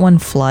have that one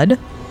flood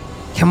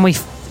Can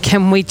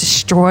we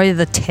destroy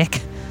the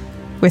tick?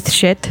 with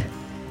shit?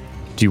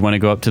 Do you want to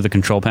go up to the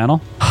control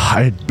panel?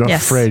 I'm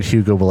Yes. afraid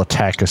Hugo will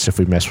attack us if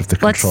we mess with the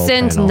Let's control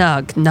send panel.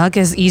 Nug. Nug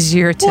is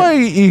easier to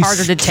Wait,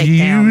 harder to take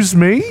down. excuse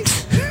me?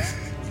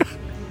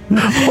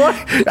 What?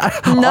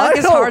 Nug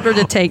is harder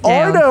to take I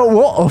down. don't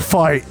want to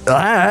fight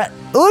that.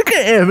 Look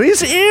at him.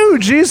 He's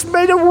huge. He's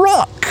made of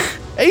rock.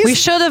 He's We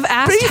should have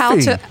asked how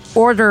beefy. to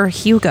order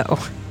Hugo.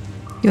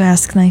 You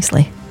ask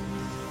nicely.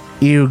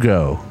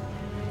 Hugo,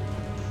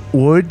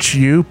 would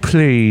you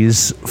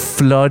please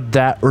flood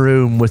that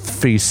room with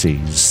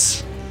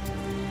feces?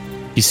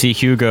 You see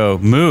Hugo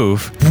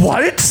move.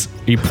 What?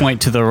 You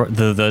point to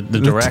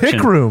the direction.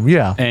 Tick room,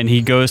 yeah. And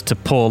he goes to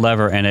pull a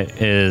lever, and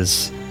it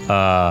is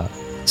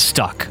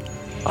stuck.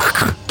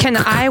 Can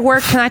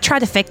I try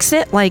to fix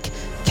it? Like,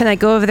 can I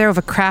go over there with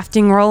a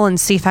crafting roll and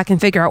see if I can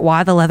figure out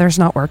why the leather's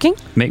not working?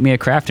 Make me a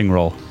crafting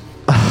roll.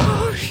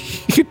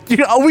 You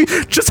know, we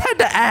just had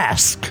to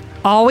ask.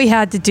 All we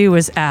had to do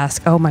was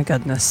ask. Oh my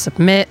goodness.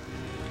 Submit.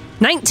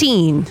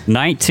 19.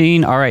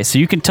 19. All right, so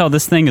you can tell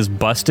this thing is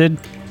busted.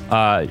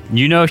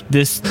 You know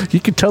this. You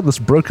can tell this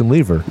broken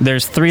lever.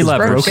 There's 3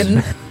 levers.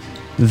 Broken.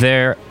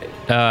 There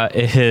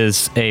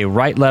is a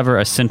right lever,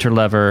 a center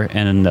lever,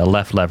 and a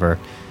left lever.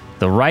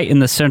 The right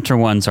and the center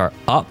ones are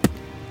up,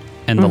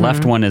 and the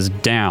left one is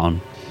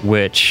down,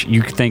 which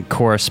you think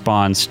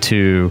corresponds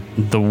to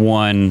the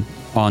one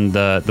on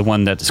the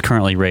one that is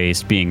currently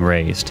being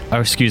raised. Oh,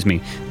 excuse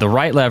me. The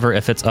right lever,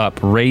 if it's up,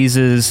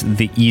 raises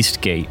the east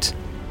gate.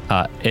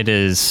 It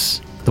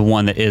is the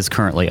one that is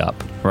currently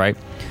up, right?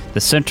 The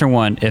center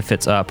one, if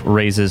it's up,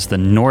 raises the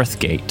north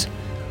gate.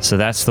 So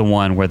that's the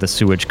one where the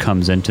sewage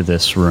comes into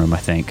this room, I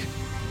think.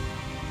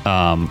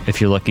 If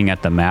you're looking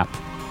at the map.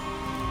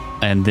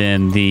 And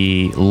then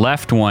the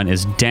left one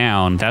is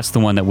down. That's the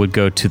one that would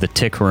go to the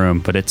tick room,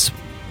 but it's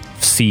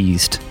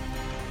seized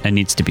and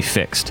needs to be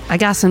fixed. I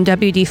got some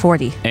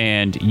WD-40.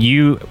 And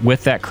you,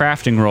 with that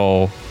crafting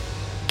roll,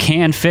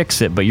 can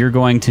fix it, but you're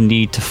going to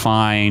need to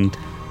find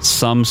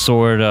some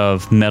sort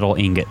of metal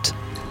ingot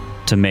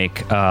to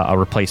make a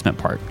replacement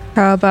part.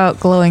 How about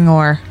glowing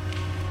ore?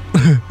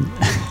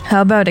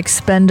 How about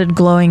expended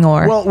glowing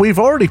ore? Well, we've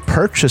already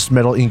purchased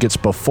metal ingots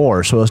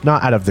before, so it's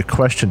not out of the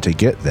question to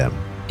get them.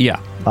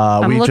 Yeah.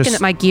 I'm looking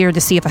at my gear to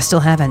see if I still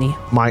have any.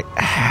 might.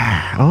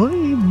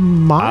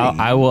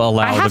 I will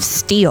allow I have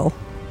steel.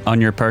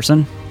 on your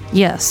person.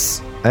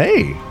 Yes.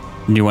 Hey,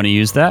 Do you want to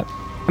use that?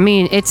 I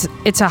mean, it's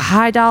a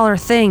high dollar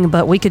thing,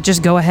 but we could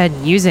just go ahead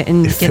and use it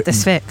and get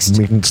this fixed.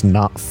 means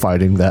not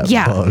fighting that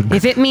Yeah. bug.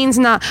 If it means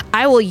not,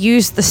 I will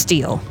use the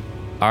steel.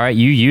 All right,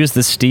 you use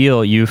the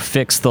steel, you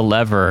fix the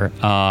lever.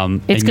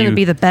 It's going to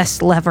be the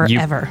best lever you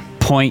ever.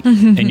 point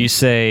and you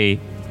say,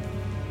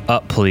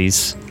 "Up,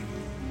 please,"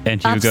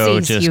 and Hugo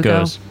Upsies, just Hugo.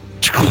 goes,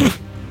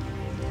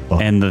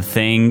 and the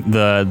thing,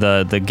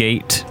 the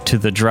gate to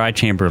the dry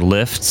chamber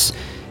lifts,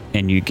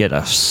 and you get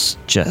a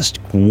just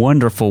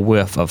wonderful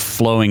whiff of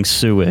flowing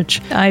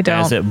sewage. I don't.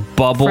 As it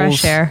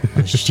bubbles, Fresh air.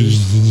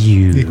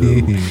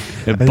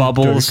 it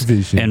bubbles dark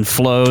vision. and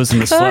flows,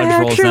 and the sludge I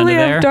rolls into actually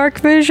there. have dark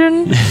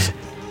vision.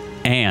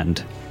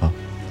 And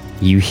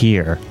you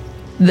hear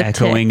The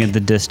echoing tick. in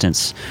the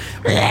distance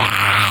It's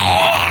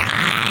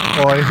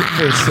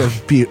a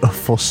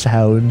beautiful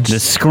sound. the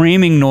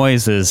screaming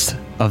noises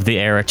of the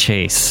Era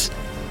chase,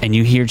 and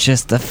you hear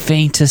just the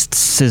faintest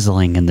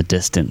sizzling in the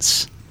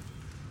distance.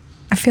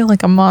 I feel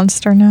like a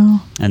monster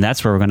now. And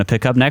that's where we're going to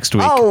pick up next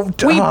week.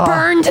 We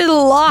burned it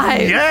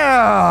alive.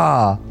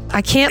 Yeah.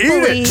 I can't Eat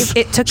believe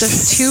it took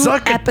us 2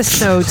 Suck it.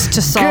 episodes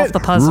to solve Get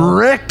the puzzle.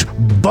 wrecked,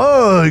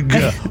 bug.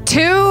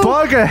 2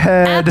 Bug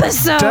ahead.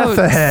 episodes. Death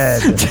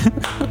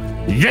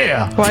ahead.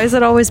 Yeah. Why is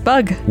it always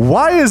bug?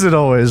 Why is it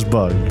always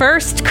bug?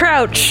 First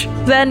crouch,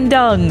 then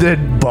dung.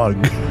 Then bug.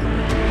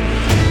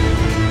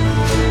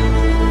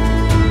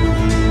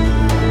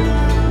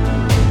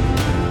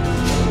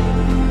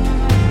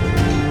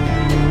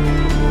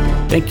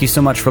 Thank you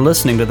so much for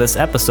listening to this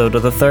episode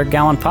of the Third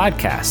Gallon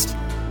Podcast.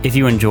 If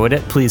you enjoyed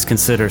it, please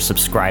consider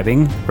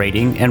subscribing,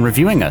 rating, and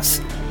reviewing us.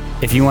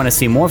 If you want to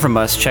see more from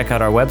us, check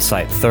out our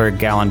website,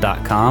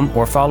 thirdgallon.com,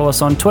 or follow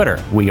us on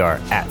Twitter. We are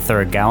at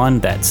Third Gallon,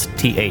 that's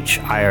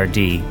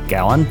THIRD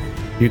Gallon.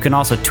 You can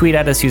also tweet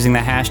at us using the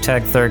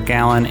hashtag Third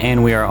Gallon,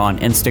 and we are on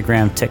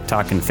Instagram,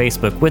 TikTok, and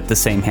Facebook with the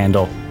same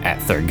handle,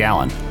 at Third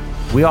Gallon.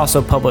 We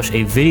also publish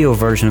a video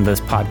version of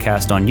this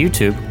podcast on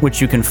YouTube, which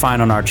you can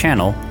find on our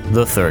channel,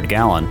 The Third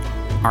Gallon.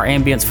 Our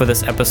ambience for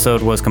this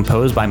episode was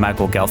composed by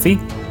Michael Gelfi,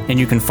 and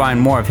you can find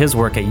more of his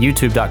work at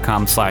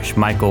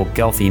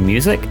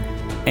youtube.com/MichaelGelfiMusic,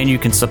 and you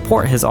can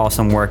support his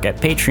awesome work at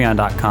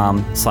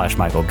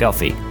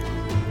patreon.com/MichaelGelfi.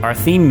 Our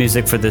theme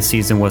music for this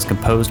season was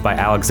composed by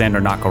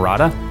Alexander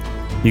Nakarada.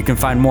 You can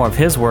find more of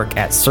his work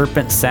at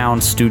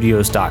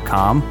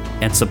serpentsoundstudios.com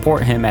and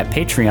support him at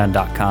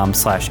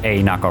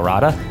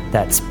patreon.com/anakarada.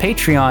 That's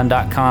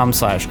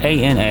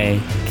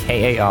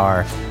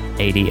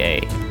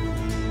patreon.com/ANAKARADA.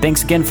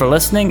 Thanks again for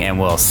listening, and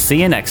we'll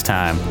see you next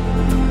time.